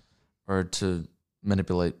 or to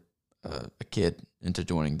manipulate a kid into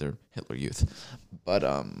joining their Hitler Youth. But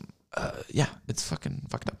yeah, it's fucking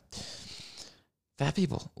fucked up. Fat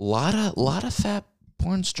people, a lot of fat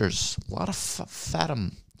pornsters, a lot of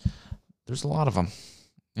fatum. There's a lot of them,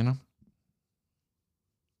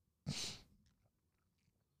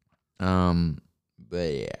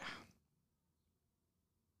 But yeah.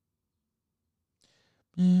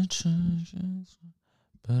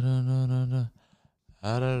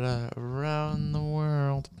 Around the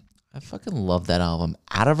world. I fucking love that album.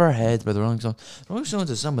 Out of Our Heads by the Rolling Stones. The Rolling Stones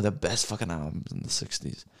is some of the best fucking albums in the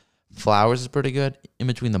 60s. Flowers is pretty good. In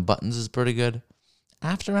Between the Buttons is pretty good.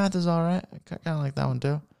 Aftermath is alright. I kind of like that one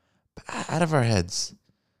too. But Out of Our Heads,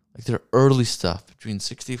 like their early stuff between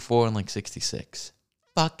 64 and like 66.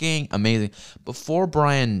 Fucking amazing. Before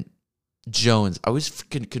Brian Jones, I always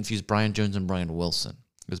confused Brian Jones and Brian Wilson.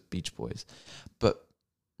 It was Beach Boys. But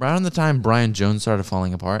around the time Brian Jones started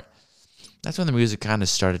falling apart, that's when the music kind of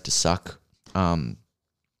started to suck. And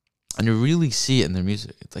you really see it in their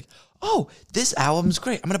music. It's like, oh, this album's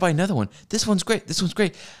great. I'm going to buy another one. This one's great. This one's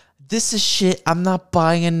great. This is shit. I'm not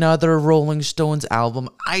buying another Rolling Stones album.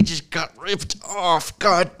 I just got ripped off.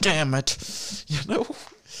 God damn it.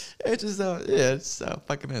 It just, it's how it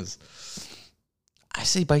fucking is. I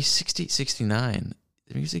say by 69,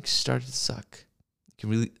 the music started to suck.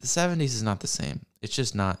 The 70s is not the same. It's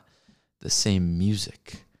just not the same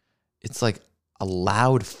music. It's like a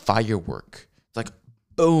loud firework. It's like,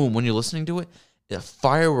 boom, when you're listening to it, a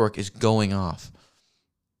firework is going off.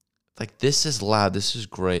 like, this is loud, this is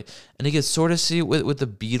great. And you could sort of see with the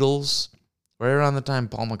Beatles, right around the time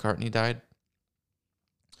Paul McCartney died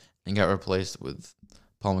and got replaced with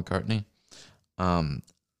Paul McCartney,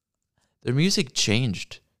 their music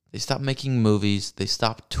changed. They stopped making movies, they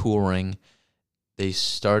stopped touring, they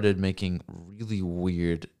started making really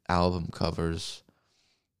weird album covers.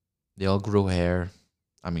 They all grew hair.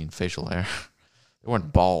 I mean, facial hair. They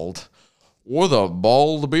weren't bald. We're the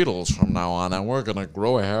bald Beatles from now on, and we're going to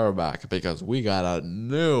grow hair back because we got a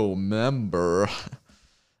new member.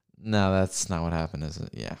 No, that's not what happened, is it?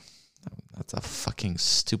 Yeah. That's a fucking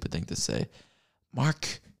stupid thing to say.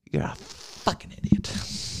 Mark, you're a fucking idiot.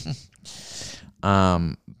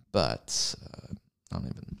 But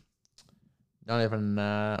don't even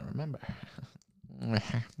remember.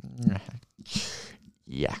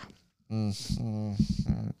 Yeah.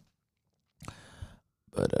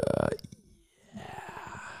 But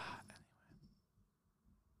yeah.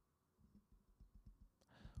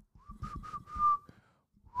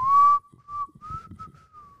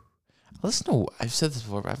 I've said this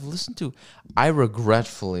before, but I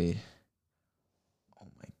regretfully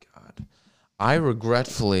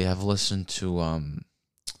have listened to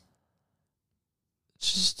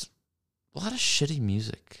just a lot of shitty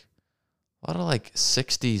music. A lot of like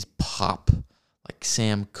 60s pop, like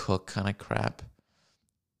Sam Cooke kind of crap.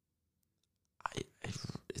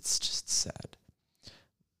 It's just sad.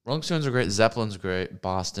 Rolling Stones are great. Zeppelin's great.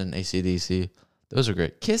 Boston, AC/DC. Those are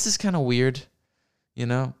great. Kiss is kind of weird, you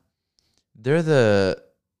know? They're the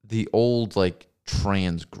old, like,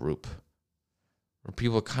 trans group where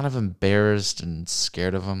people are kind of embarrassed and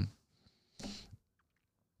scared of them.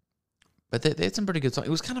 But they had some pretty good songs.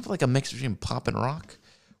 It was kind of like a mix between pop and rock,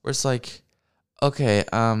 where it's like, okay,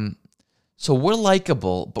 so we're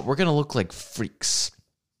likable, but we're going to look like freaks.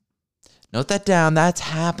 Note that down. That's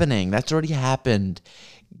happening. That's already happened.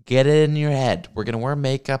 Get it in your head. We're going to wear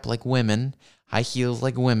makeup like women, high heels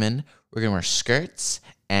like women. We're going to wear skirts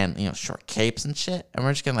and, short capes and shit. And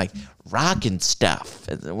we're just going to, like, rock and stuff.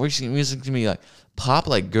 We're just going to be, like, pop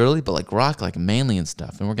like girly, but, like, rock like manly and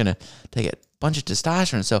stuff. And we're going to take a bunch of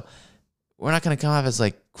testosterone. So we're not going to come off as,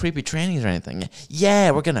 like, creepy trannies or anything.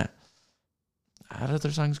 Yeah, we're going to. How do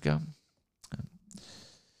their songs go?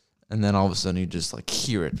 And then all of a sudden you just, like,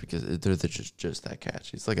 hear it because they're just that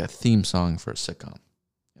catchy. It's like a theme song for a sitcom,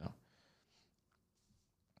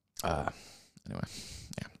 Anyway,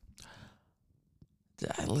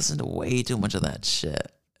 yeah. I listened to way too much of that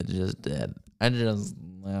shit. I just did. Fucking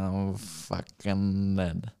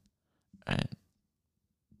did. Right.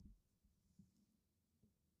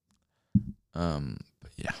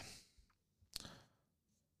 But yeah.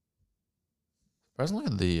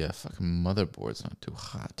 Surprisingly, the fucking motherboard's not too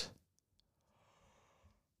hot.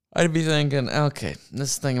 I'd be thinking, okay,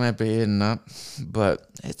 this thing might be heating up, but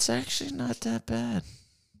it's actually not that bad.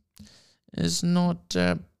 It's not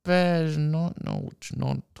that bad. It's not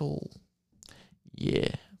at all. Yeah,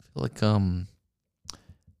 I feel like a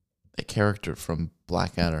character from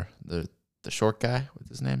Blackadder, the short guy, what's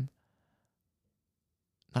his name?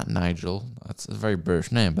 Not Nigel. That's a very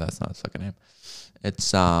British name, but that's not his fucking name.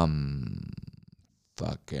 It's fucking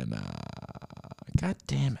god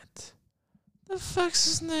damn it. The fuck's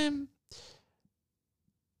his name?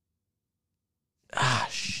 Ah,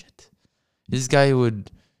 shit. This guy who would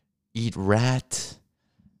eat rat.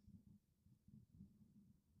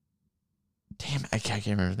 Damn it, I can't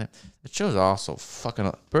remember his name. The show's also fucking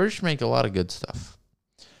up. British make a lot of good stuff.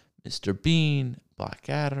 Mr. Bean,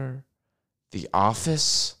 Blackadder, The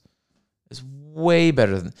Office is way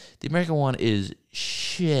better than the American one is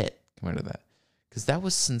shit compared to that. Because that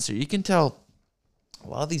was sincere. You can tell a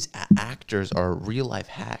lot of these actors are real life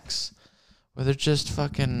hacks. Where they're just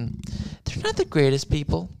fucking, they're not the greatest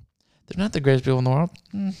people. They're not the greatest people in the world.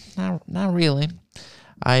 Not really.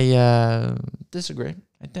 I disagree.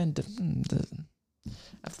 I tend to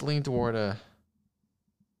have to lean toward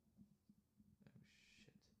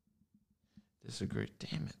disagree.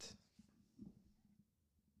 Damn it.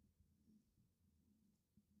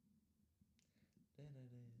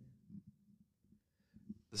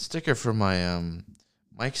 The sticker for my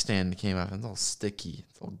mic stand came off and it's all sticky.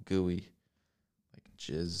 It's all gooey. Like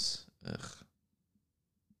jizz. Ugh.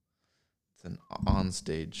 It's an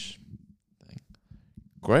onstage thing.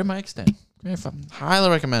 Great mic stand. Great fun. Highly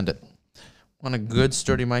recommend it. Want a good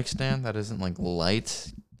sturdy mic stand that isn't like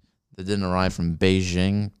light. That didn't arrive from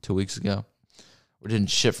Beijing 2 weeks ago. Or didn't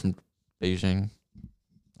ship from Beijing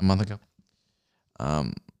a month ago.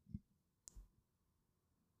 Not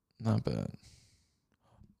bad.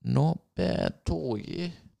 Not bad at all, yeah.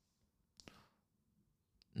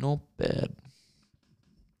 Not bad.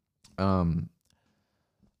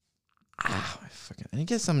 fucking. I need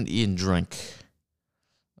to get something to eat and drink.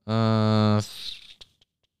 Yeah,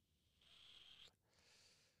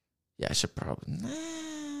 I should probably.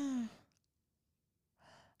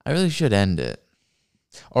 I really should end it.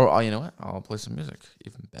 Or, you know what? I'll play some music.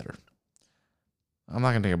 Even better. I'm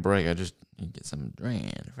not going to take a break. I just need to get some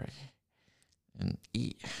drink and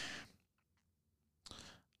eat.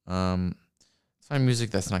 Find music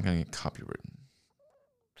that's not going to get copyrighted.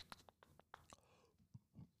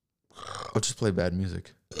 I'll just play bad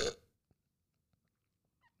music.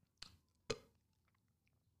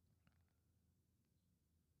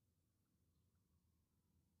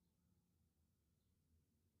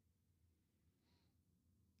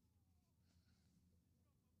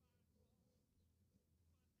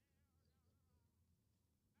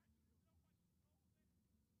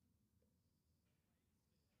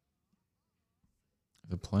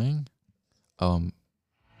 Is it playing? Oh,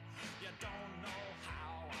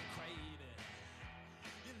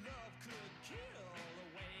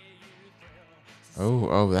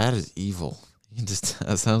 that is evil. You just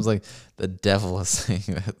that sounds like the devil is saying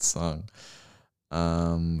that song.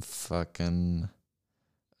 Fucking.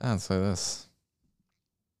 Let's play this.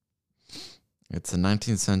 It's a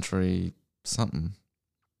 19th century something.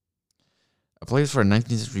 A place for a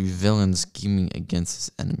 19th century villain scheming against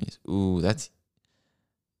his enemies. Ooh, that's.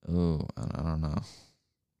 Ooh, I don't know.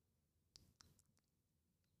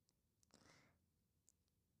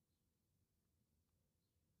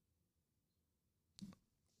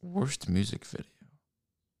 Worst music video.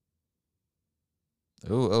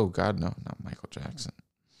 Oh God, no, not Michael Jackson.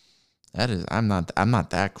 That is, I'm not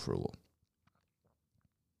that cruel.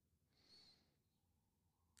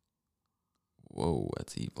 Whoa,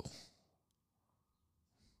 that's evil.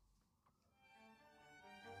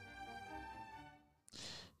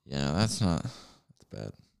 Yeah, that's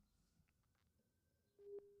bad.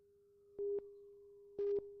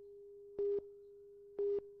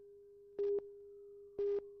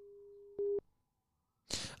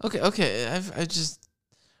 Okay. I just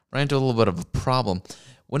ran into a little bit of a problem.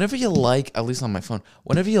 Whenever you like, at least on my phone,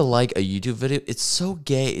 whenever you like a YouTube video, it's so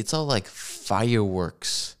gay. It's all like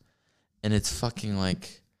fireworks, and it's fucking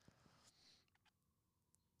like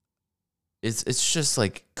it's just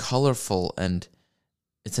like colorful, and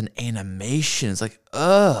it's an animation. It's like,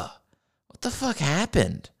 what the fuck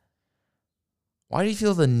happened? Why do you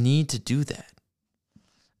feel the need to do that?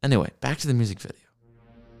 Anyway, back to the music video.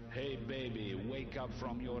 Hey baby, wake up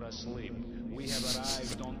from your sleep. We have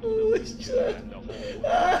arrived onto the future and the whole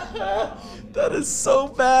world. That is so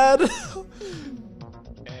bad.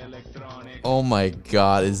 Electronic. Oh my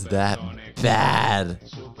God, is that bad?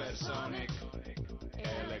 Supersonic.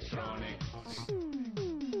 Electronic.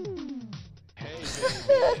 Hey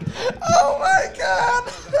baby. Oh my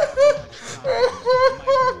God.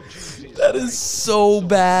 That is so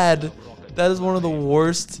bad. That is one of the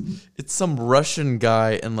worst. It's some Russian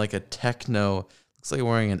guy in like a techno. Looks like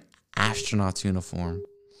wearing an astronaut's uniform.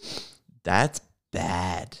 That's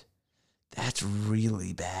bad. That's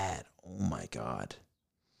really bad. Oh my God.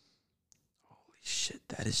 Holy shit.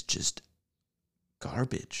 That is just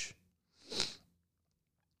garbage.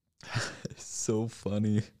 It's so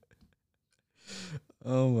funny.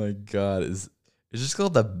 Oh my God. It's just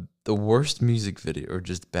called the worst music video or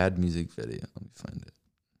just bad music video. Let me find it.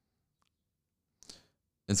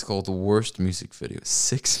 It's called the worst music video.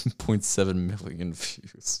 6.7 million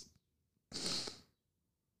views.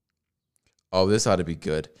 Oh, this ought to be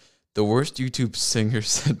good. The worst YouTube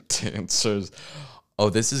singers and dancers. Oh,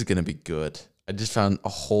 this is going to be good. I just found a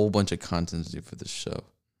whole bunch of content to do for this show.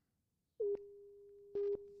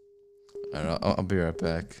 All right, I'll be right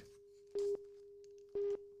back.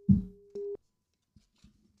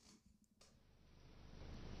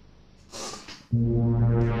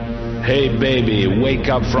 Hey baby, wake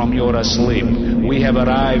up from your sleep. We have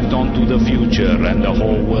arrived onto the future and the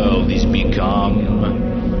whole world is become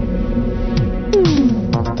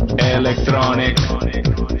electronic,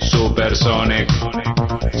 supersonic,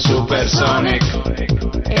 supersonic,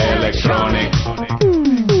 electronic.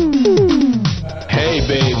 Hey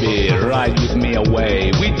baby, ride with me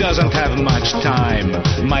away. We doesn't have much time.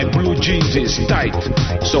 My blue jeans is tight,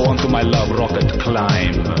 so onto my love rocket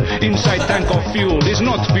climb. Inside tank of fuel is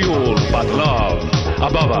not fuel, but love.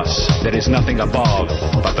 Above us, there is nothing above,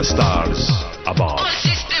 but the stars above. All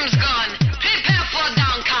systems gone. Prepare for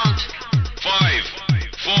down count. 5,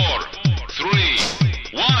 4, 3,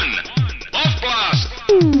 1, off blast!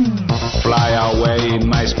 Fly away in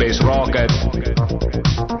my space rocket.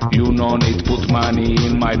 You no need put money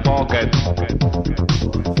in my pocket.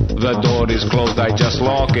 The door is closed, I just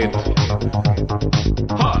lock it.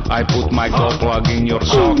 Ha! I put my go plug in your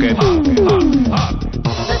socket. The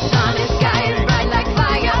sun is sky is bright like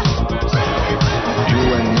fire. You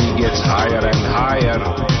and me gets higher and higher.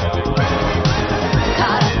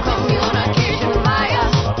 Cut communication via.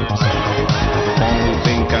 Only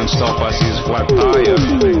thing can stop us is flat tire.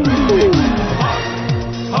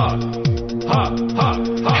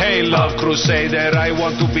 Hey love crusader, I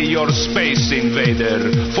want to be your space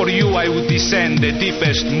invader. For you I would descend the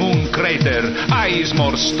deepest moon crater. I is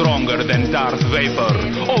more stronger than Darth Vapor.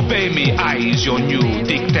 Obey me, I is your new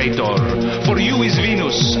dictator. For you is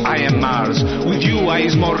Venus, I am Mars. With you I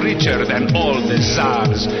is more richer than all the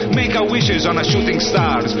Tsars. Make a wishes on a shooting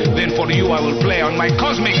stars. Then for you I will play on my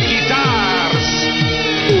cosmic guitars.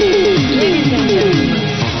 Ladies and gentlemen,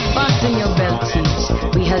 fasten your belt seats.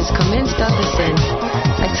 We has commenced our descent.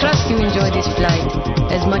 I trust you enjoy this flight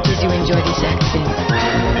as much as you enjoy this accent.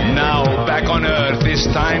 Now, back on Earth, it's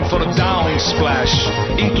time for down splash.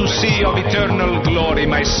 Into sea of eternal glory,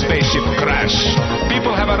 my spaceship crash.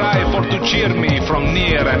 People have arrived for to cheer me from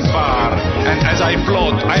near and far. And as I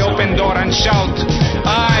float, I open door and shout,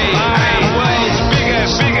 I am world's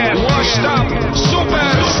biggest, washed up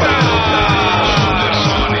superstar.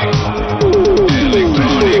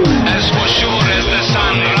 Electronic, as for sure as the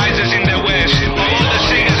sun rises in the west. Of all the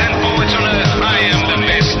singers and poets on earth, I am the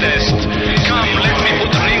bestest. Come, let me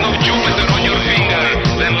put the ring of Jupiter on your finger.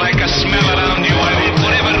 Then like a smell around you, I will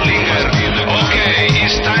forever linger. Okay,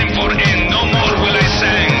 it's time for end, no more will I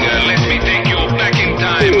sing. Let me take you back in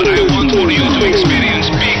time. I want for you to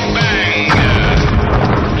experience Big Bang.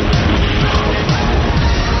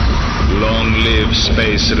 Long live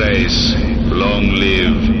space race. Long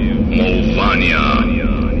live Movania.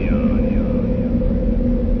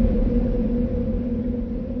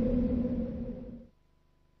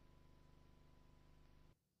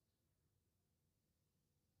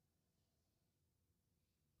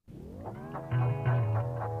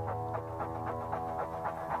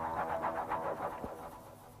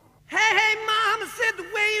 Hey, mama said the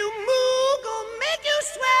way you move gonna make you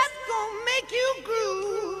sweat, gonna make you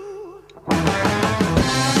groove.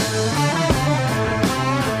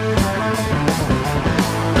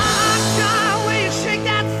 Ah, way you shake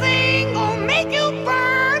that thing gonna make you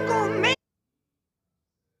burn, gonna make.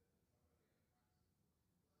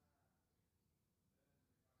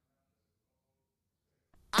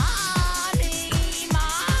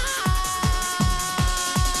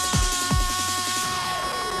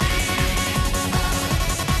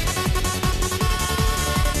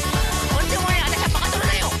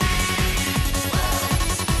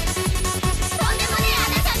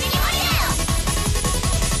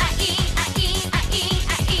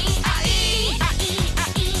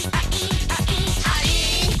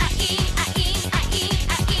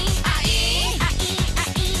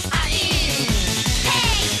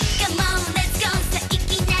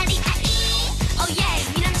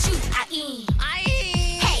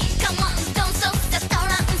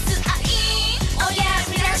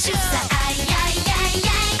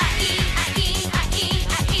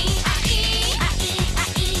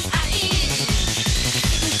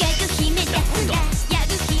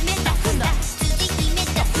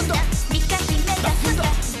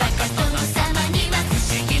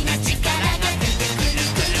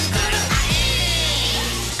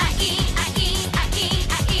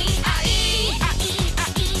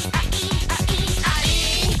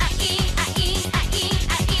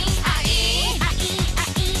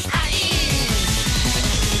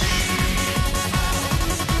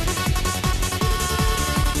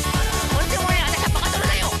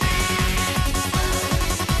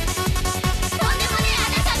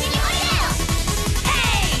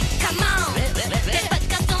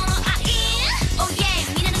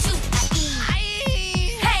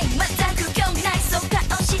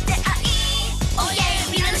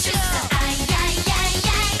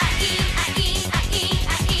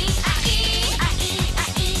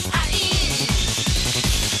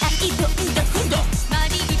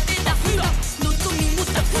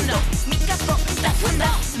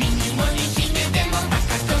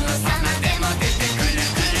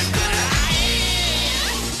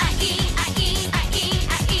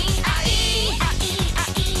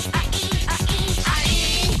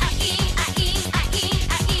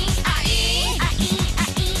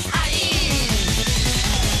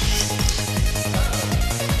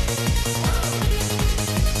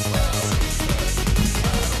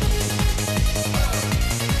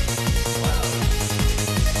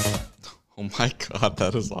 Oh my god,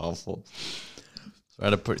 that is awful. Try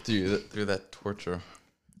to put through that torture.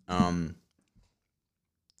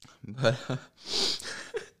 But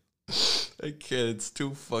I can't. It's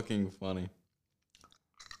too fucking funny.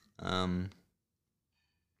 Um.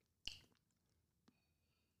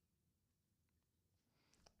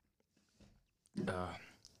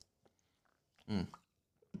 Mm.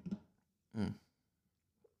 Mm.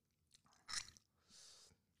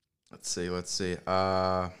 Let's see. Let's see.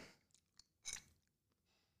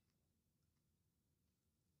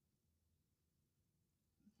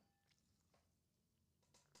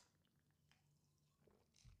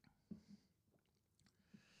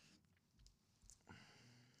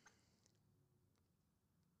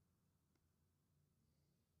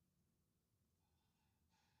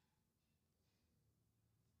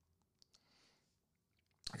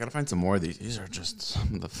 I gotta find some more of these. These are just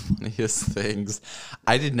some of the funniest things.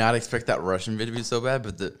 I did not expect that Russian video to be so bad,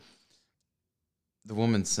 but the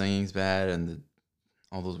woman singing's bad, and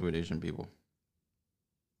all those weird Asian people.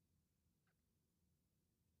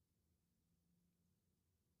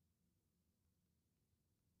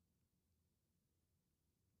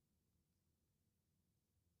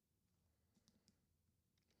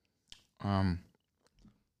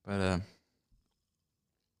 But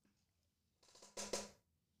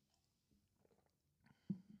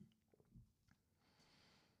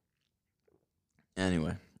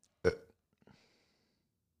anyway,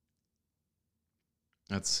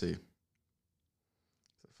 let's see. I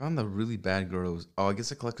found the really bad girls. Oh, I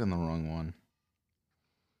guess I clicked on the wrong one.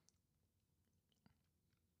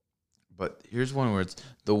 But here's one where it's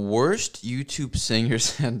the worst YouTube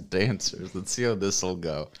singers and dancers. Let's see how this will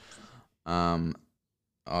go. Oh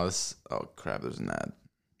crap, there's an ad.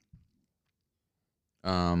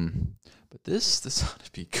 But this ought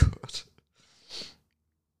to be good.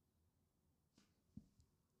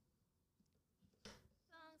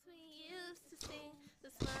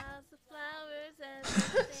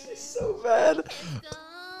 She's so bad.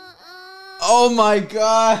 Oh my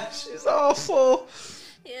gosh, she's awful.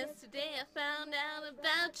 Yesterday I found out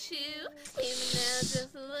about you. Even now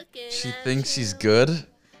just looking She at thinks you. she's good.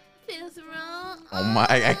 Feels wrong. Oh my,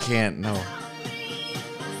 I can't, no.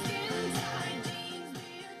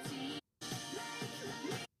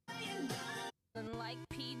 Oh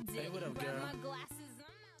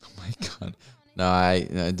my god. No,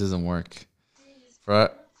 it doesn't work.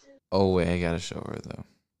 Oh wait, I gotta show her though.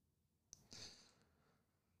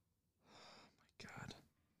 Oh my god.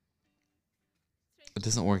 It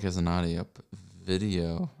doesn't work as an audio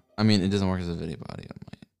video. I mean, it doesn't work as a video audio.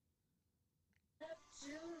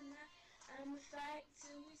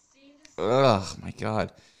 Ugh, my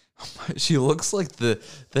god. She looks like the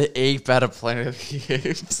ape out of Planet of the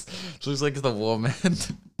Apes. She looks like the woman.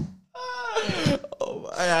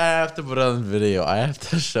 Oh, I have to put it on video. I have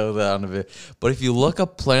to show that on a video. But if you look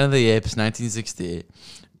up Planet of the Apes 1968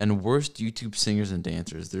 and worst YouTube singers and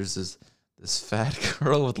dancers, there's this fat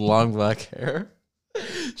girl with long black hair.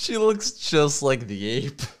 She looks just like the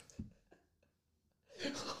ape.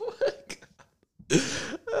 Oh my god.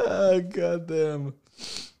 Oh, goddamn.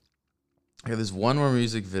 Okay, there's one more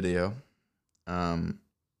music video. Oh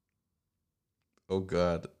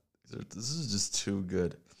god. This is just too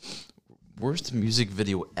good. Worst music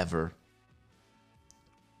video ever.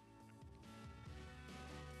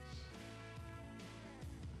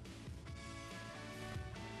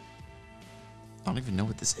 I don't even know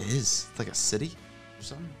what this is. It's like a city or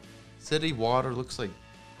something. City, water, looks like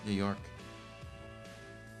New York.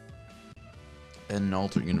 And an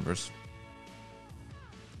alternate universe.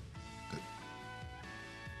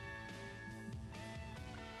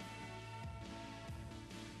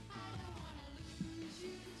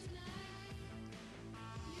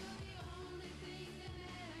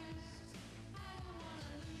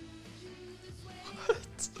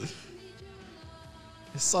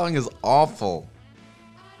 This song is awful.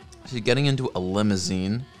 She's getting into a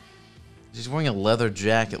limousine. She's wearing a leather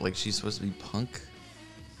jacket like she's supposed to be punk.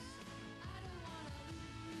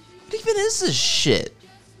 What even is this shit?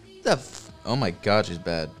 Oh my god, she's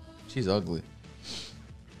bad. She's ugly.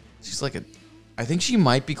 She's like I think she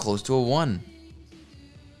might be close to a 1.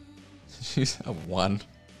 She's a 1.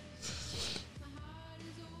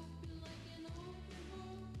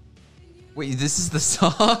 Wait, this is the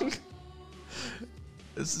song?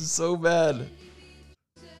 This is so bad.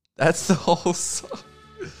 That's the whole song.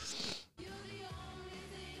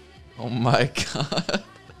 Oh my god.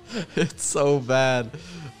 It's so bad.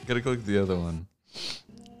 I gotta click the other one.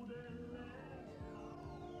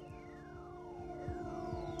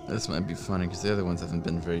 This might be funny because the other ones haven't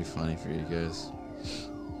been very funny for you guys.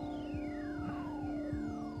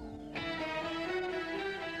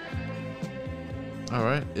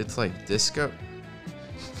 Alright, it's like disco.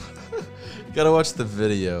 You gotta watch the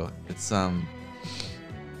video. It's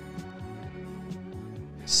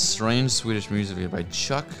strange Swedish music video by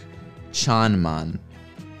Chuck Chanman.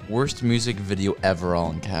 Worst music video ever,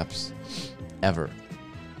 all in caps. Ever.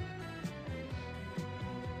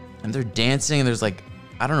 And they're dancing, and there's like,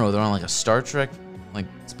 I don't know, they're on like a Star Trek like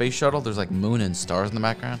space shuttle. There's like moon and stars in the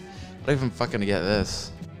background. I don't even fucking get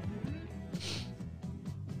this.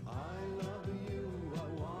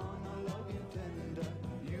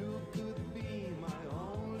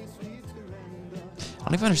 I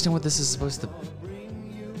don't even understand what this is supposed to...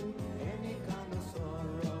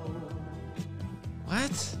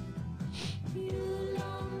 What?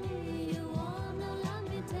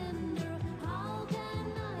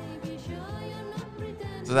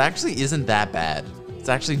 So it actually isn't that bad. It's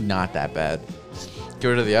actually not that bad. Get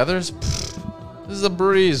rid of the others? Pfft, this is a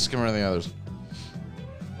breeze. Get rid of the others.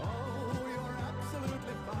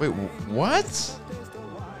 Wait, what?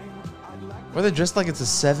 Why are they dressed like it's the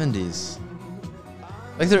 70s?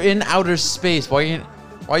 Like they're in outer space. Why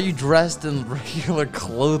are you dressed in regular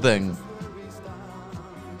clothing?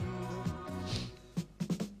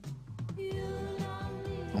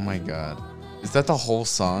 Oh my god. Is that the whole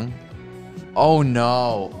song? Oh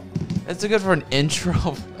no. That's good for an intro.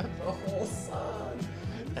 The whole song.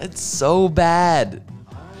 That's so bad.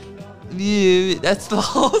 Yeah, that's the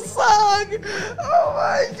whole song. Oh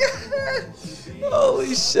my god.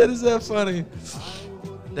 Holy shit, is that funny?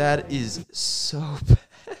 That is so bad.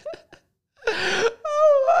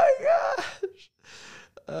 Oh my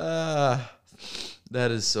gosh.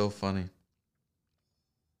 That is so funny.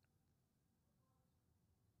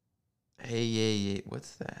 Hey,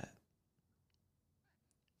 what's that?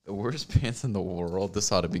 The worst pants in the world.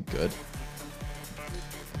 This ought to be good.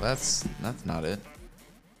 Well, that's not it.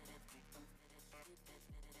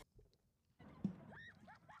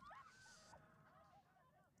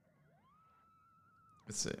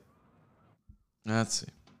 Let's see. Let's see.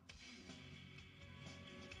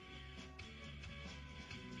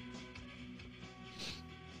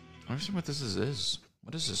 I understand what this is.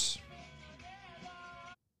 What is this?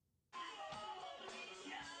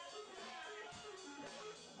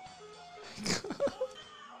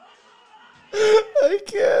 I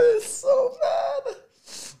can't. It's so bad.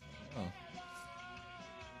 Oh.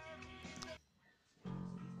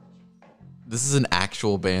 This is an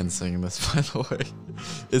actual band singing this, by the way.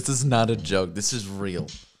 This is not a joke. This is real.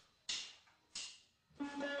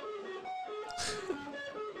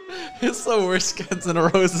 It's the worst Guns N'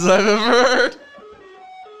 Roses I've ever heard.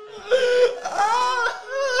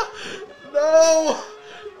 No!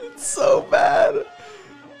 It's so bad.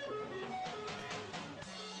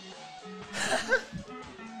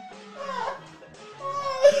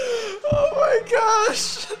 Oh my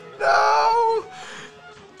gosh! No!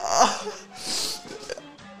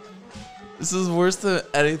 This is worse than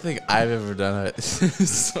anything I've ever done. It's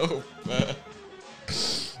so bad.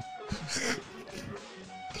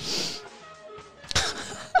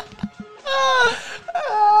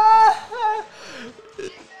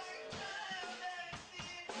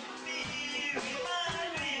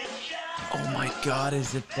 Oh my god,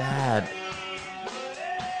 is it bad?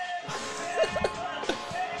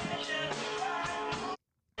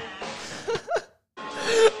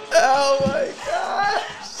 Oh my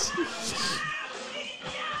gosh!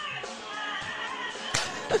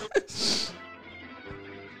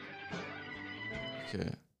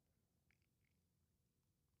 Okay.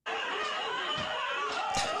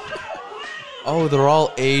 Oh, they're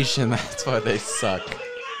all Asian. That's why they suck.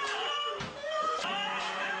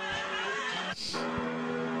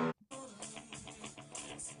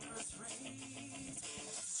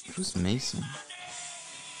 Who's Mason?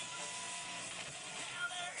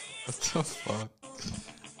 What the fuck?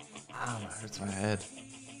 Ow, it hurts my head.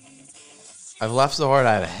 I've laughed so hard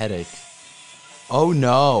I have a headache. Oh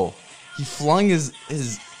no! He flung his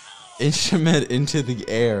instrument into the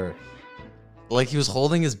air. Like he was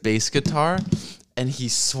holding his bass guitar and he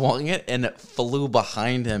swung it and it flew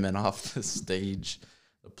behind him and off the stage.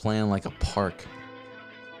 Playing like a park.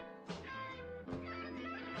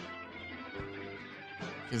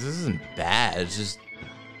 Because this isn't bad, it's just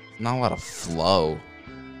not a lot of flow.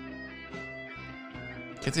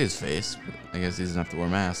 Can't see his face, but I guess he doesn't have to wear a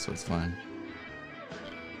mask, so it's fine.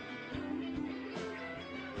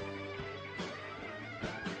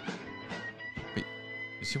 Wait,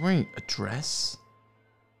 is he wearing a dress?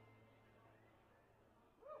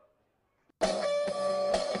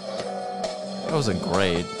 That wasn't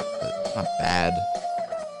great, but not bad.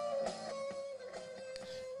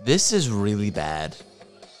 This is really bad.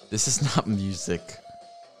 This is not music.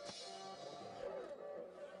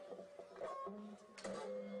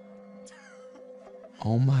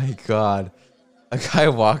 Oh my god. A guy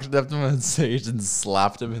walked up to him on stage and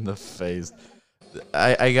slapped him in the face.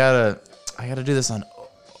 I gotta do this on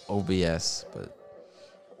OBS, but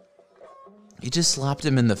he just slapped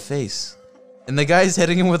him in the face, and the guy's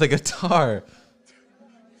hitting him with a guitar.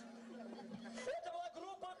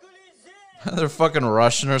 They're fucking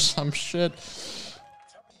Russian or some shit.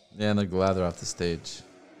 Yeah, and they're glad they're off the stage.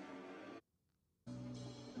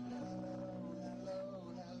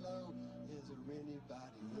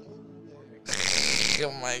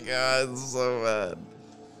 Oh my god, it's so bad.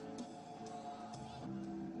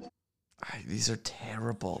 These are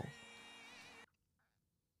terrible.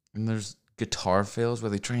 And there's guitar fails where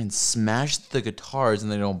they try and smash the guitars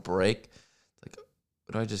and they don't break. It's like,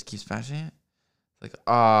 do I just keep smashing it? It's like,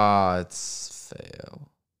 it's fail.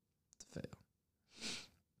 It's fail.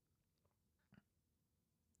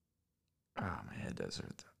 Oh, my head does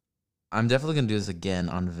hurt. I'm definitely going to do this again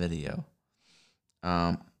on video.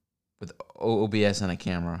 With OBS and a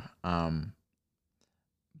camera.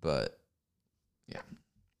 But, yeah.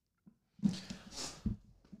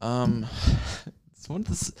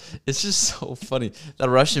 It's just so funny. That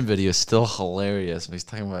Russian video is still hilarious when he's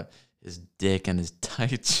talking about his dick and his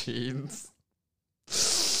tight jeans.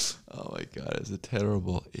 Oh my god, is it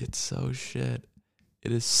terrible? It's so shit.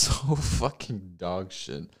 It is so fucking dog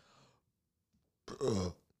shit.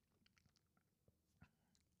 Ugh.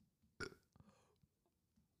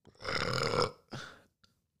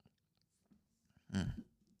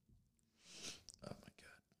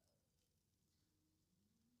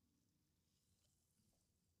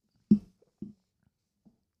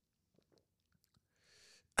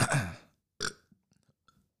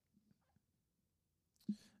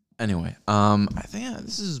 Anyway, I think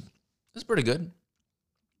this is pretty good.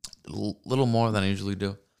 A little more than I usually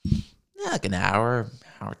do. Yeah, like an hour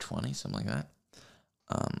 20, something like that.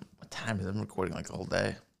 What time is it? I'm recording like all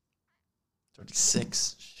day.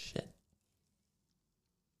 36. Shit.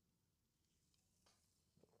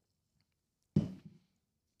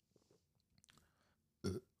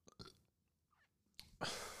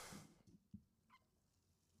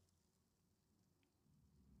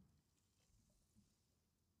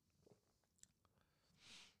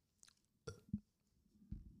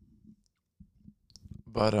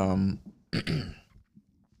 But my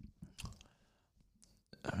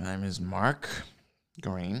name is Mark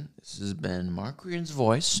Green. This has been Mark Green's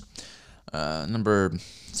Voice, number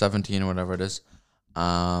 17 or whatever it is.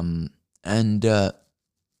 God,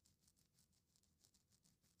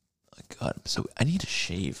 I need to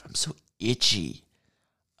shave. I'm so itchy.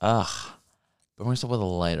 Ugh. Burn myself with a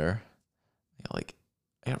lighter. I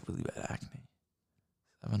got really bad acne.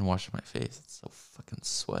 I've been washing my face. It's so fucking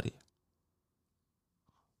sweaty.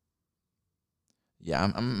 Yeah,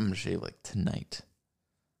 I'm gonna shave like tonight.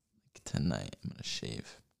 Tonight I'm gonna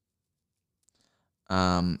shave.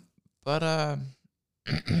 I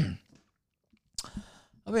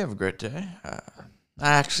hope you have a great day.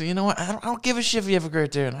 Actually, you know what? I don't give a shit if you have a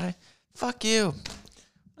great day, and fuck you.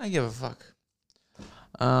 I give a fuck.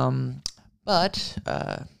 I'm gonna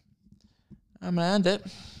end it.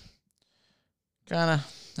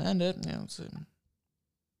 End it. Yeah, let's see.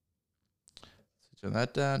 Turn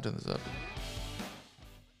that down. Turn this up.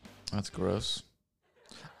 That's gross.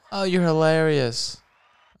 Oh, you're hilarious.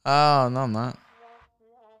 Oh, no, I'm not.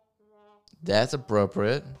 That's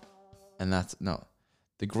appropriate. And no.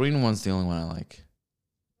 The green one's the only one I like.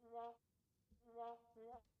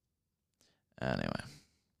 Anyway.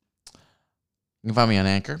 You can find me on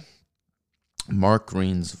Anchor. Mark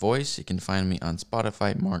Green's Voice. You can find me on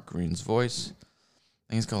Spotify. Mark Green's Voice.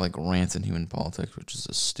 I think it's called like Rants in Human Politics, which is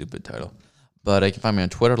a stupid title. But you can find me on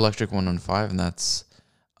Twitter, Electric115, and that's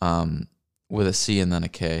with a C and then a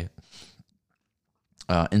K.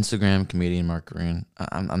 Instagram, comedian Mark Green.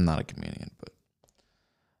 I'm not a comedian, but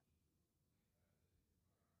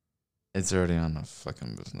it's already on a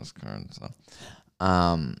fucking business card. So,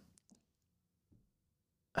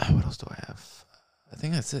 what else do I have? I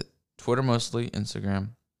think that's it. Twitter mostly, Instagram,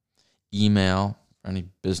 email for any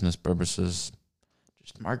business purposes.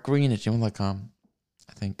 Just markgreen@gmail.com,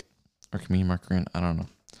 I think, or comedian Mark Green. I don't know.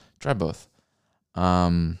 Try both.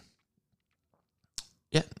 Yeah.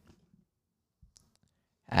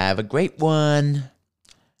 Have a great one.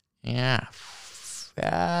 Yeah.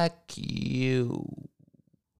 Fuck you.